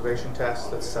for integration tests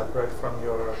that's separate from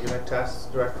your unit tests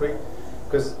directory?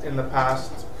 Because in the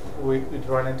past, we'd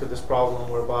run into this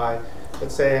problem whereby,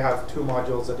 let's say I have two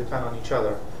modules that depend on each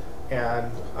other,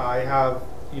 and I have,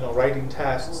 writing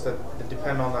tests that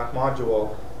depend on that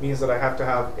module means that I have to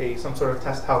have some sort of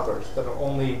test helpers that are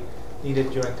only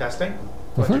needed during testing,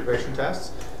 for integration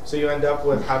tests. So you end up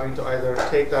with having to either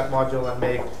take that module and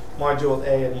make module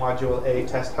A and module A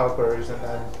test helpers, and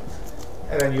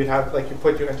then you'd have, you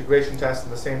put your integration tests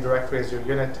in the same directory as your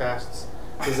unit tests.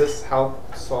 Does this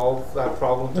help solve that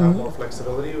problem to have more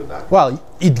flexibility with that? Well,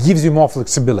 it gives you more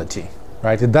flexibility,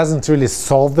 right? It doesn't really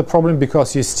solve the problem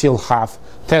because you still have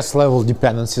test level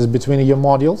dependencies between your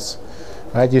modules,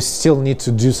 right? You still need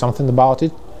to do something about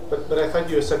it. But I thought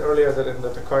you said earlier that in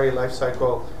the Takari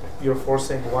Lifecycle, you're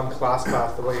forcing one class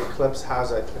path the way Eclipse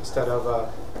has it, instead of a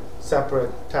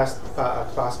separate test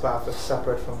class path that's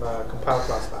separate from the compile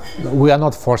class path. We are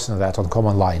not forcing that on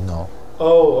command line, no.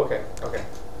 Oh, okay, okay.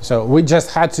 So we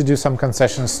just had to do some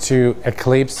concessions to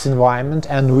Eclipse environment,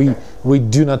 and we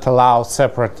do not allow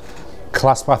separate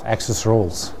class path access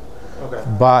rules. Okay.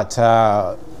 But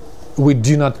we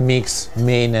do not mix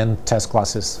main and test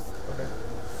classes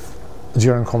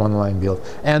during command line build.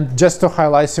 And just to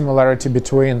highlight similarity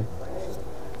between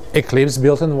Eclipse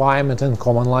built environment and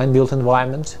command line built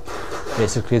environment,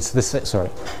 basically it's the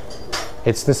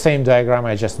it's the same diagram.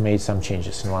 I just made some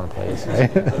changes in one place.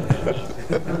 Right?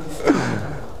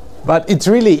 But it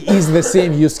really is the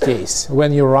same use case.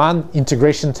 When you run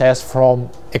integration tests from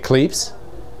Eclipse,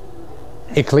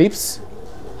 Eclipse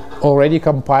already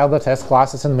compiled the test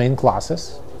classes and main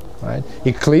classes. Right?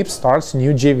 Eclipse starts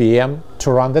new JVM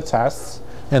to run the tests,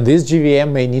 and this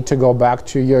JVM may need to go back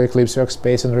to your Eclipse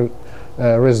workspace and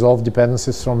resolve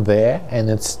dependencies from there, and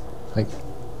it's like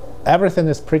everything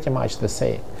is pretty much the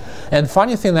same. And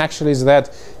funny thing actually is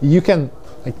that you can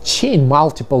like chain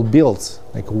multiple builds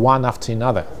like one after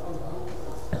another.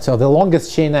 So the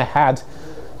longest chain I had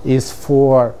is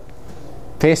for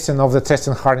testing of the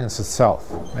testing harness itself.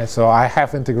 Right? So I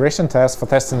have integration tests for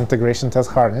testing integration test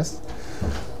harness,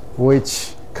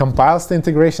 which compiles the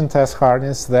integration test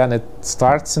harness, then it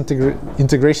starts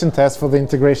integration test for the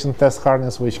integration test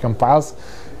harness, which compiles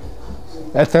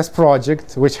a test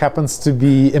project, which happens to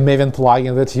be a Maven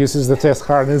plugin that uses the test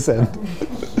harness,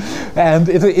 and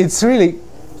it's really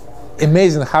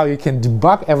amazing how you can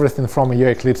debug everything from your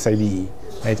Eclipse IDE,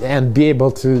 right? And be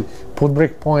able to put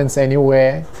breakpoints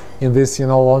anywhere in this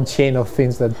long chain of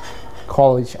things that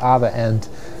call each other, and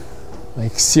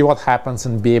like see what happens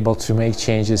and be able to make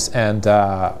changes, and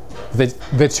the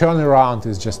turnaround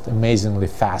is just amazingly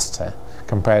faster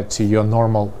compared to your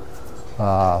normal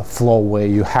flow where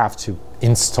you have to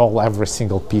install every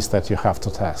single piece that you have to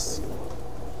test.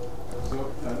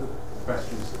 So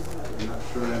questions, I'm not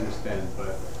sure I understand,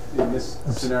 but in this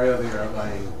scenario that you're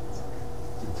outlining,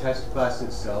 the test class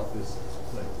itself is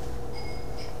like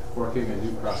forking a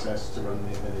new process to run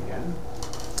Maven again?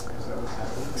 Is that what's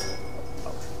happening?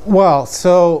 Well,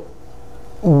 so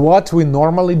what we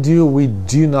normally do, we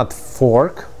do not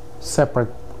fork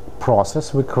separate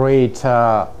process. We create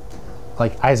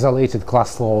like isolated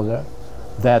class loader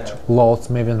that loads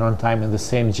Maven runtime in the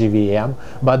same JVM.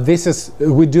 But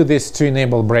we do this to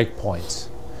enable breakpoints.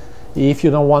 If you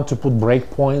don't want to put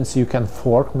breakpoints, you can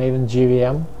fork Maven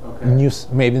JVM, new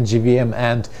Maven JVM,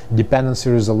 and dependency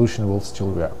resolution will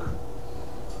still work.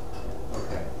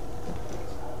 Okay.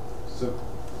 So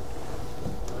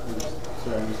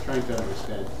I'm just trying to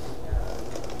understand.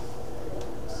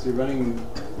 So you're running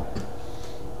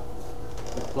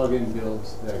a plugin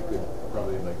builds that could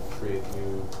probably like create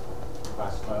new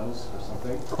class files or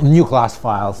something? New class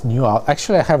files,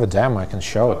 actually I have a demo, I can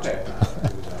show it.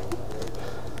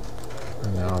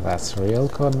 No, that's real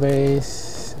code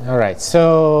base. All right,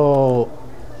 so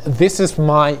this is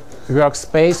my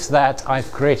workspace that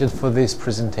I've created for this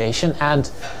presentation, and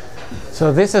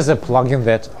so this is a plugin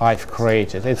that I've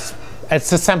created. It's a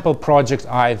sample project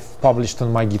I've published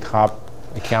on my GitHub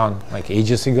account like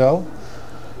ages ago,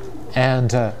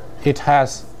 and it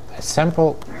has a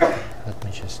sample. Let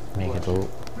me just make it a little.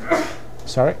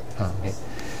 Sorry. Oh, okay.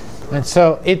 And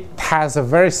so it has a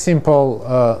very simple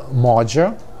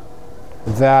module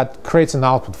that creates an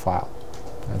output file.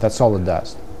 And that's all it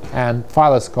does. And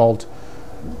file is called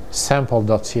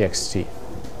sample.txt.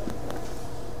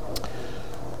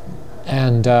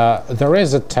 And there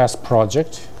is a test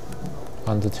project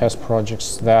on the test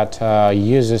projects that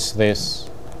uses this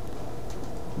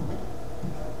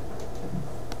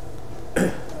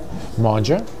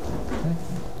module.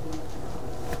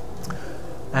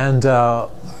 And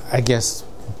I guess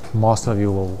most of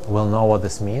you will know what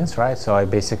this means, right? So I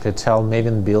basically tell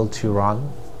Maven build to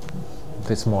run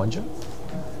this module.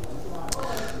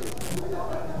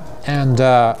 And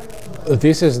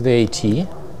this is the AT,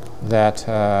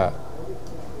 that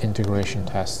integration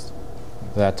test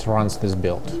that runs this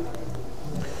build.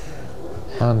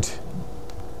 And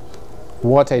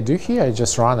what I do here, I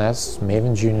just run as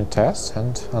Maven Junior test,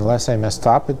 and unless I messed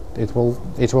up, it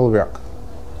will work.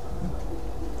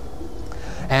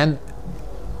 And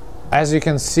as you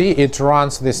can see, it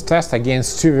runs this test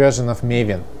against 2 versions of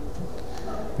Maven,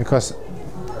 because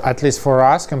at least for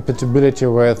us, compatibility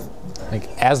with like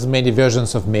as many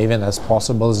versions of Maven as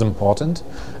possible is important,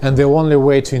 and the only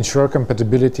way to ensure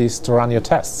compatibility is to run your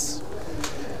tests.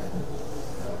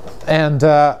 And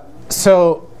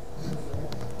so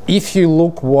if you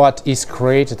look what is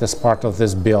created as part of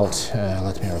this build,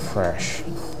 let me refresh.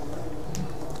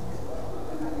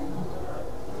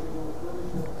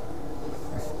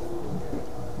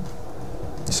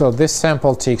 So this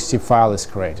sample.txt file is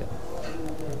created.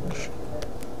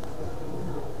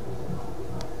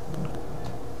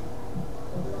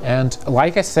 And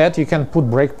like I said, you can put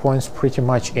breakpoints pretty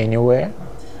much anywhere,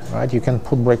 right? You can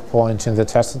put breakpoints in the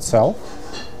test itself.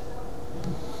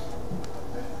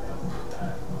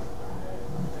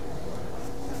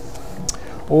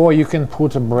 Or you can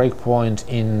put a breakpoint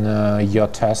in your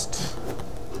test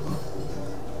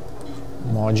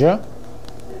module.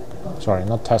 Sorry,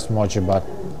 not test module, but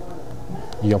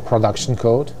your production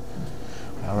code.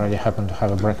 I already happen to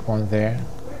have a breakpoint there.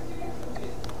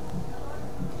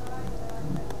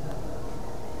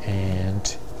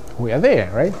 we are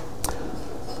there, right?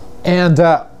 And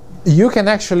you can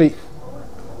actually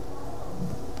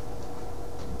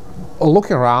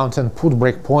look around and put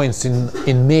breakpoints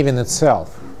in Maven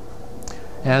itself.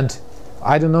 And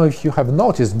I don't know if you have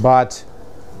noticed, but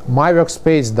my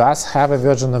workspace does have a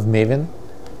version of Maven,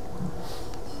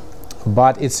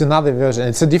 but it's another version,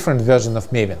 it's a different version of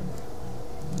Maven.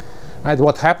 Right,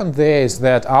 what happened there is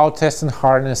that our testing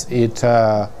harness, it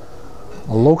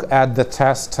look at the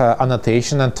test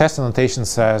annotation, and test annotation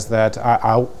says that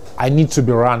I need to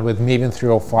be run with Maven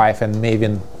 3.05 and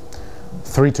Maven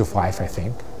 3.5, I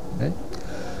think. Right?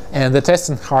 And the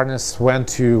testing harness went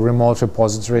to remote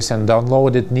repositories and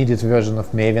downloaded needed versions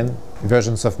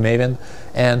of Maven,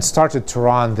 and started to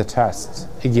run the tests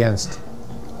against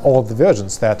all the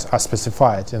versions that are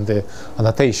specified in the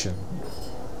annotation.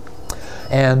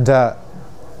 And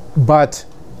but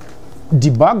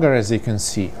debugger, as you can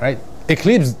see, right?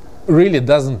 Eclipse really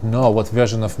doesn't know what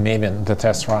version of Maven the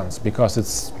test runs, because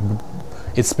it's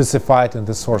specified in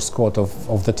the source code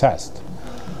of the test.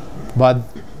 But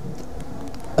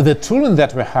the tooling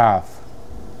that we have,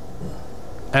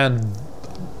 and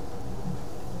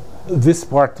this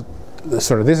part,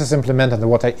 sorry, this is implemented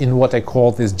in what I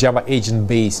call this Java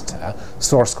agent-based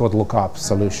source code lookup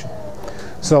solution.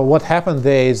 So what happened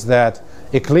there is that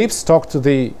Eclipse talked to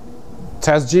the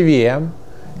test JVM,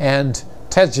 and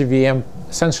test JVM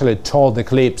essentially told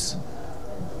Eclipse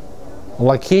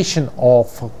location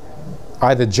of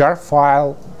either jar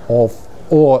file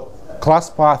or class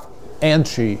path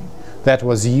entry that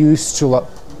was used to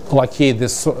locate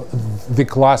the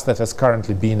class that is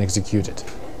currently being executed.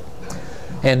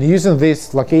 And using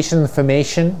this location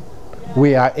information,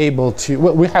 we are able to,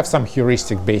 we have some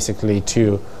heuristic basically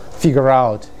to figure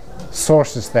out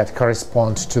sources that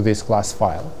correspond to this class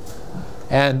file.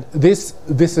 And this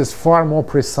is far more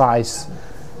precise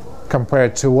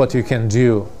compared to what you can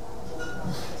do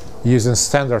using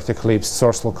standard Eclipse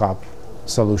source lookup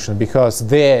solution, because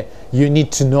there you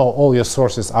need to know all your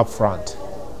sources up front.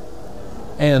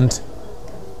 And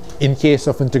in case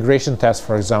of integration tests,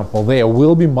 for example, there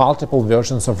will be multiple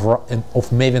versions of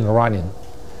Maven running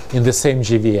in the same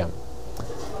JVM.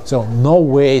 So no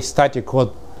way static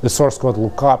code, the source code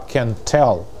lookup, can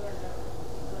tell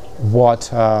what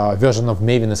version of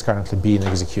Maven is currently being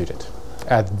executed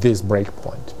at this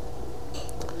breakpoint.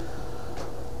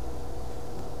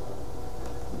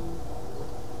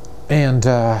 And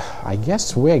I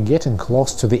guess we're getting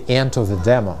close to the end of the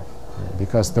demo,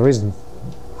 because there isn't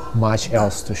much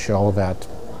else to show. That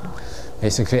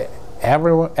basically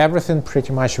everything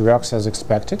pretty much works as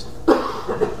expected.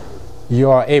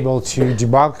 You are able to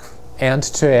debug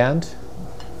end-to-end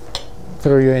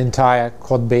through your entire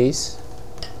code base.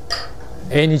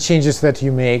 Any changes that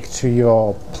you make to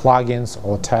your plugins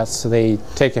or tests, they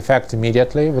take effect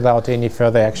immediately without any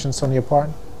further actions on your part.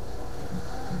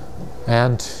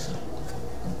 And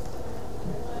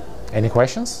any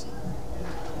questions?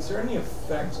 Is there any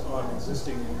effect on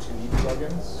existing M2E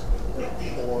plugins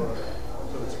or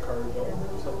the Takari build?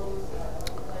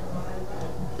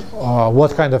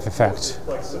 What kind of effect?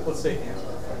 Like, so let's say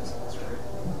Antler, for instance, right?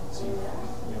 So you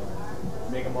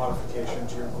make a modification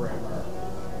to your grammar.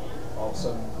 All of a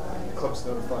sudden, Eclipse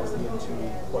notifies the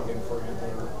M2E plugin for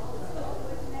Antler,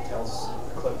 tells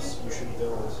Eclipse you should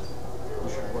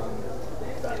run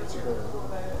that particular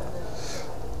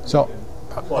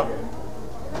plugin,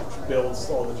 which builds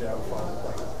all the Java files.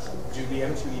 Like, do the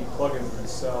M2E plugins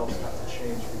themselves have to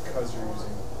change because you're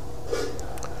using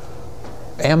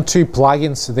M2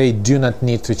 plugins? They do not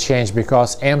need to change,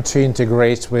 because M2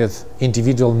 integrates with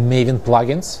individual Maven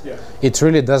plugins. Yeah. It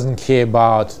really doesn't care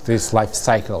about this life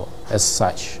cycle as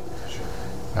such. Sure.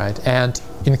 Right? And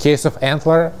in case of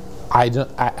Antler, I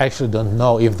actually don't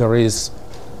know if there is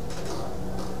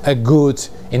a good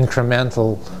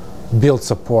incremental build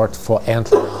support for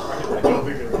Antler. I don't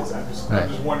think there is. I'm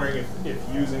just wondering if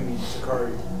using the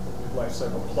Takari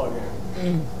Lifecycle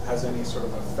plugin has any sort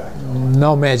of effect on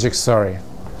No magic, sorry.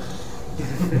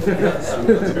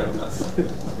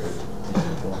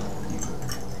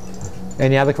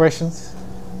 Any other questions?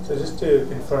 So just to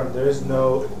confirm, there is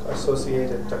no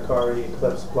associated Takari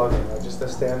Eclipse plugin, right? Just a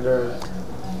standard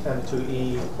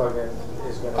M2E plugin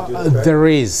is going to do the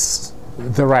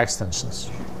trick? There are extensions.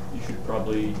 You should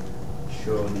probably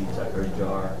show the Takari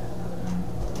jar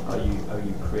how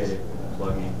you create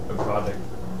a project,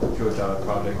 show a Java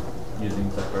project using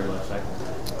Takari Lifecycle.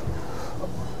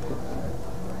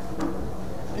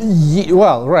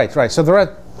 Well, right. So there are,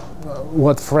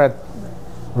 what Fred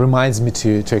reminds me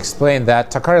to explain, that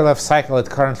Takari Lifecycle, it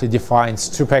currently defines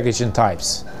two packaging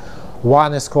types.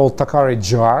 One is called Takari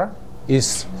jar,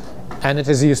 and it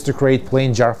is used to create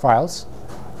plain jar files.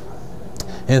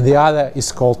 And the other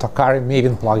is called Takari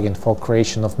Maven plugin for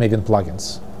creation of Maven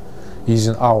plugins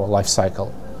using our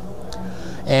lifecycle.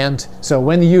 And so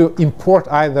when you import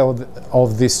either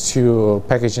of these two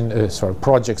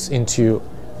projects into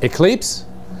Eclipse,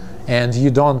 and you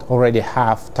don't already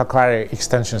have Takari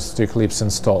extensions to Eclipse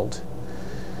installed,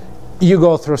 you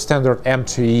go through standard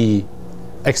M2E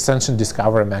extension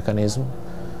discovery mechanism.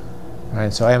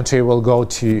 Right, so M2E will go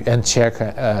to and check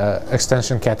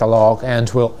extension catalog and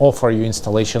will offer you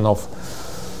installation of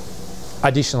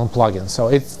additional plugins. So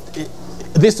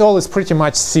this all is pretty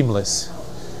much seamless.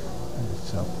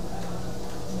 So,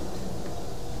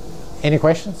 any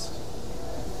questions?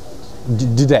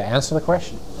 Did I answer the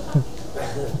question?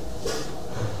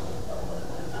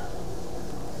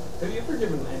 Have you ever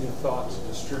given any thought to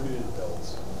distributed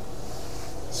builds?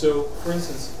 So, for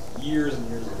instance, years and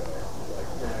years ago, like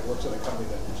when I worked at a company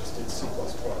that just did C++,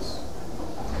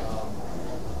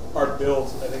 our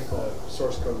builds, I think the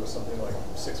source code was something like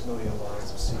 6 million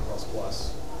lines of C++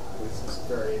 with these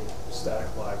varying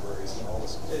static libraries and all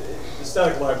this. The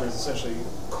static libraries essentially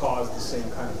cause the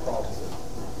same kind of problems that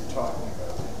you're talking about,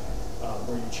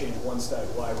 where you change one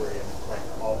static library and like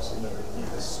all of a sudden there would be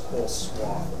this whole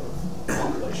swath of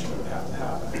compilation that would have to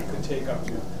happen. It could take up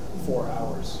to 4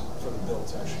 hours for the build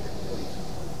to actually complete.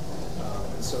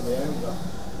 And so they ended up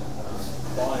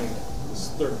buying this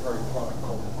third-party product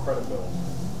called Incredibuild,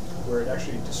 where it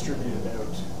actually distributed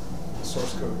out the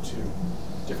source code to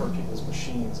different people's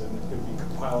machines, and it would be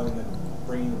compiling and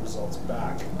bringing the results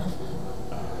back to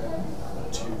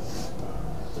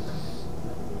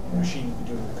the machine to be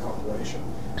doing the compilation.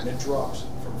 And it dropped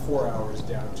from 4 hours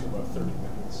down to about 30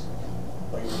 minutes.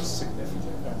 Like, it was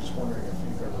significant. I'm just wondering if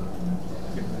you've ever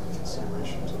given any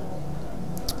consideration to it.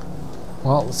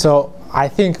 Well, so I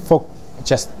think for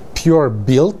just pure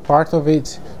build part of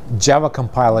it, Java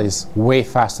compiler is way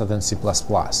faster than C++. Sure.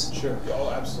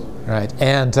 Oh, absolutely. Right,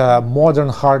 and modern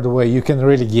hardware, you can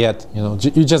really get,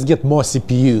 you just get more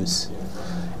CPUs. Yeah.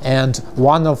 And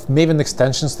one of Maven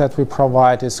extensions that we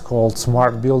provide is called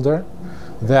Smart Builder,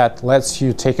 that lets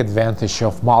you take advantage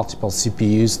of multiple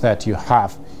CPUs that you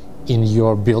have in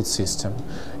your build system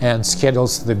and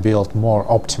schedules the build more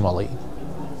optimally.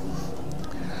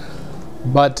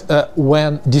 But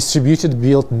when distributed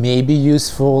build may be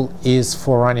useful is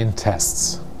for running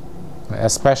tests,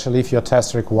 especially if your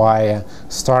tests require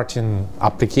starting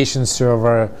application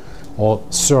server or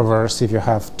servers if you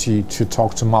have to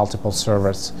talk to multiple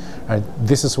servers.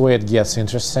 This is where it gets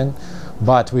interesting,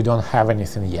 but we don't have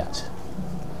anything yet.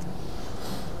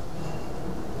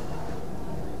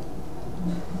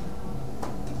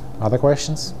 Other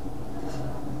questions?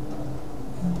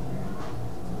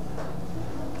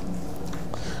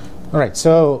 All right,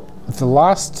 so the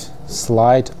last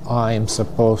slide I'm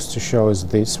supposed to show is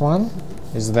this one,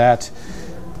 is that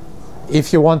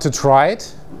if you want to try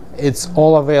it, it's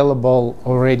all available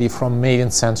already from Maven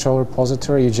Central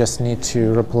repository. You just need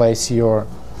to replace your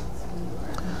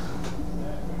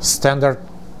standard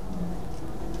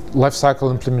lifecycle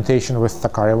implementation with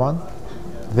Takari one.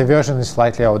 The version is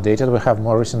slightly outdated. We have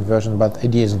more recent version, but the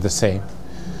idea is the same.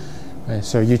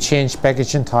 So you change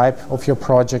packaging type of your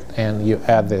project and you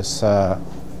add this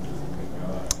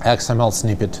XML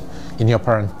snippet in your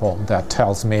parent form that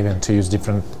tells Maven to use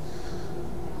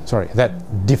that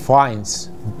defines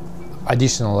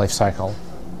additional lifecycle.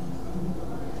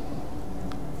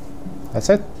 That's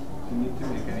it. Do you need to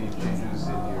make any changes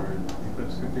in your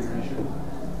Eclipse configuration?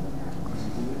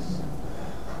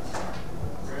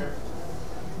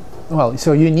 Well,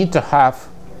 so you need to have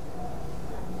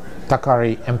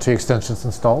Takari M2 extensions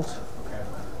installed,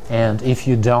 and if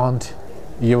you don't,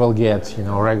 you will get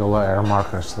regular error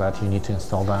markers that you need to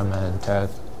install them,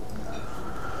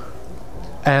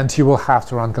 and you will have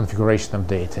to run configuration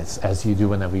updates as you do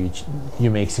whenever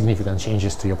you make significant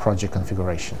changes to your project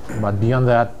configuration. But beyond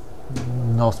that,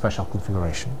 no special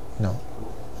configuration. No.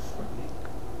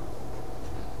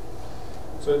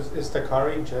 So is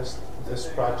Takari just this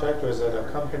project, or is it a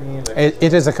company?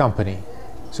 It is a company.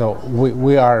 So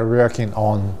we are working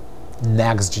on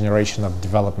next generation of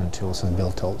development tools and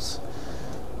build tools.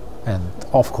 And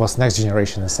of course, next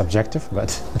generation is subjective,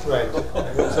 but... Right.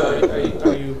 So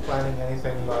are you planning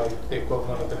anything like the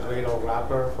equivalent of the Gradle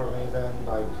wrapper for Maven?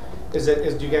 Like, do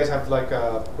you guys have like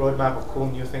a roadmap of cool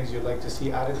new things you'd like to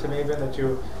see added to Maven that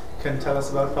you can tell us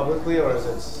about publicly, or is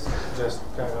it just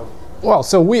kind of... Well,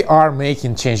 so we are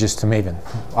making changes to Maven.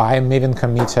 I am Maven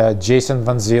committer. Jason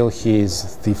Van Zyl, he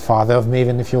is the father of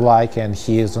Maven, if you like, and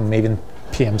he is on Maven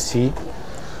PMC.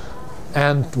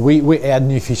 And we add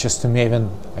new features to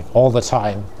Maven like all the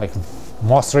time, like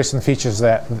most recent feature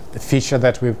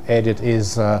that we've added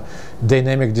is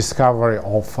dynamic discovery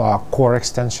of core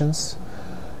extensions.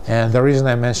 And the reason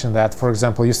I mentioned that, for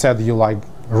example, you said you like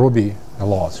Ruby a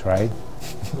lot, right?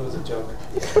 It was a joke.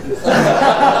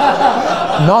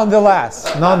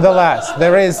 Nonetheless,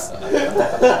 there is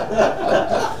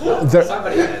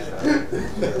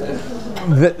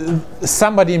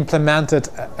somebody implemented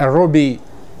a Ruby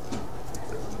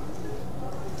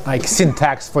like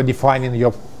syntax for defining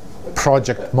your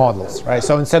project models, right?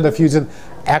 So instead of using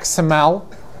XML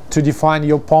to define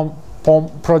your POM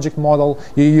project model,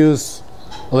 you use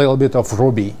a little bit of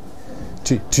Ruby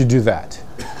to do that,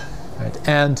 right?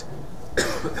 And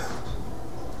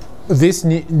these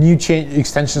new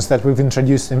extensions that we've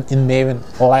introduced in Maven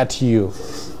let you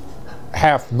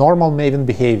have normal Maven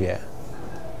behavior,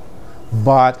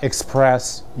 but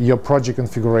express your project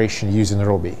configuration using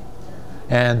Ruby.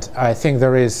 And I think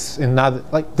there is another,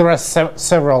 like there are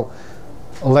several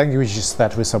languages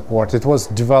that we support. It was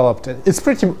developed, it's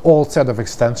pretty old set of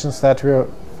extensions that were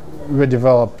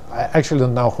developed. I actually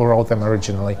don't know who wrote them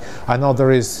originally. I know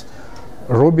there is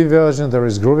Ruby version, there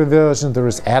is Groovy version, there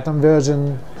is Atom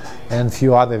version, and a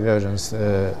few other versions,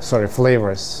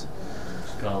 flavors.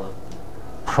 Scala.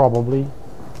 Probably.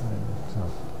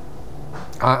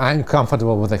 I'm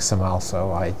comfortable with XML,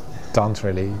 so I don't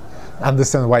really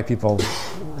understand why people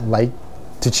like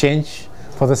to change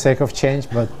for the sake of change,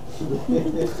 but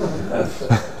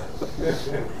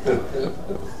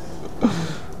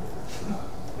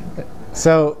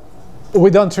so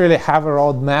we don't really have a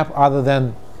roadmap other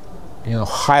than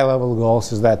high-level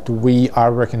goals is that we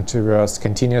are working towards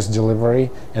continuous delivery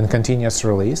and continuous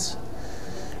release,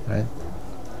 right?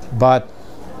 But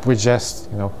we just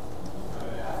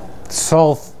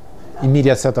solve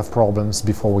immediate set of problems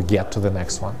before we get to the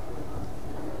next one.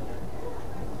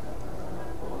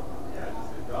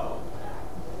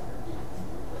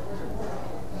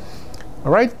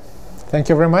 All right, thank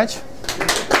you very much.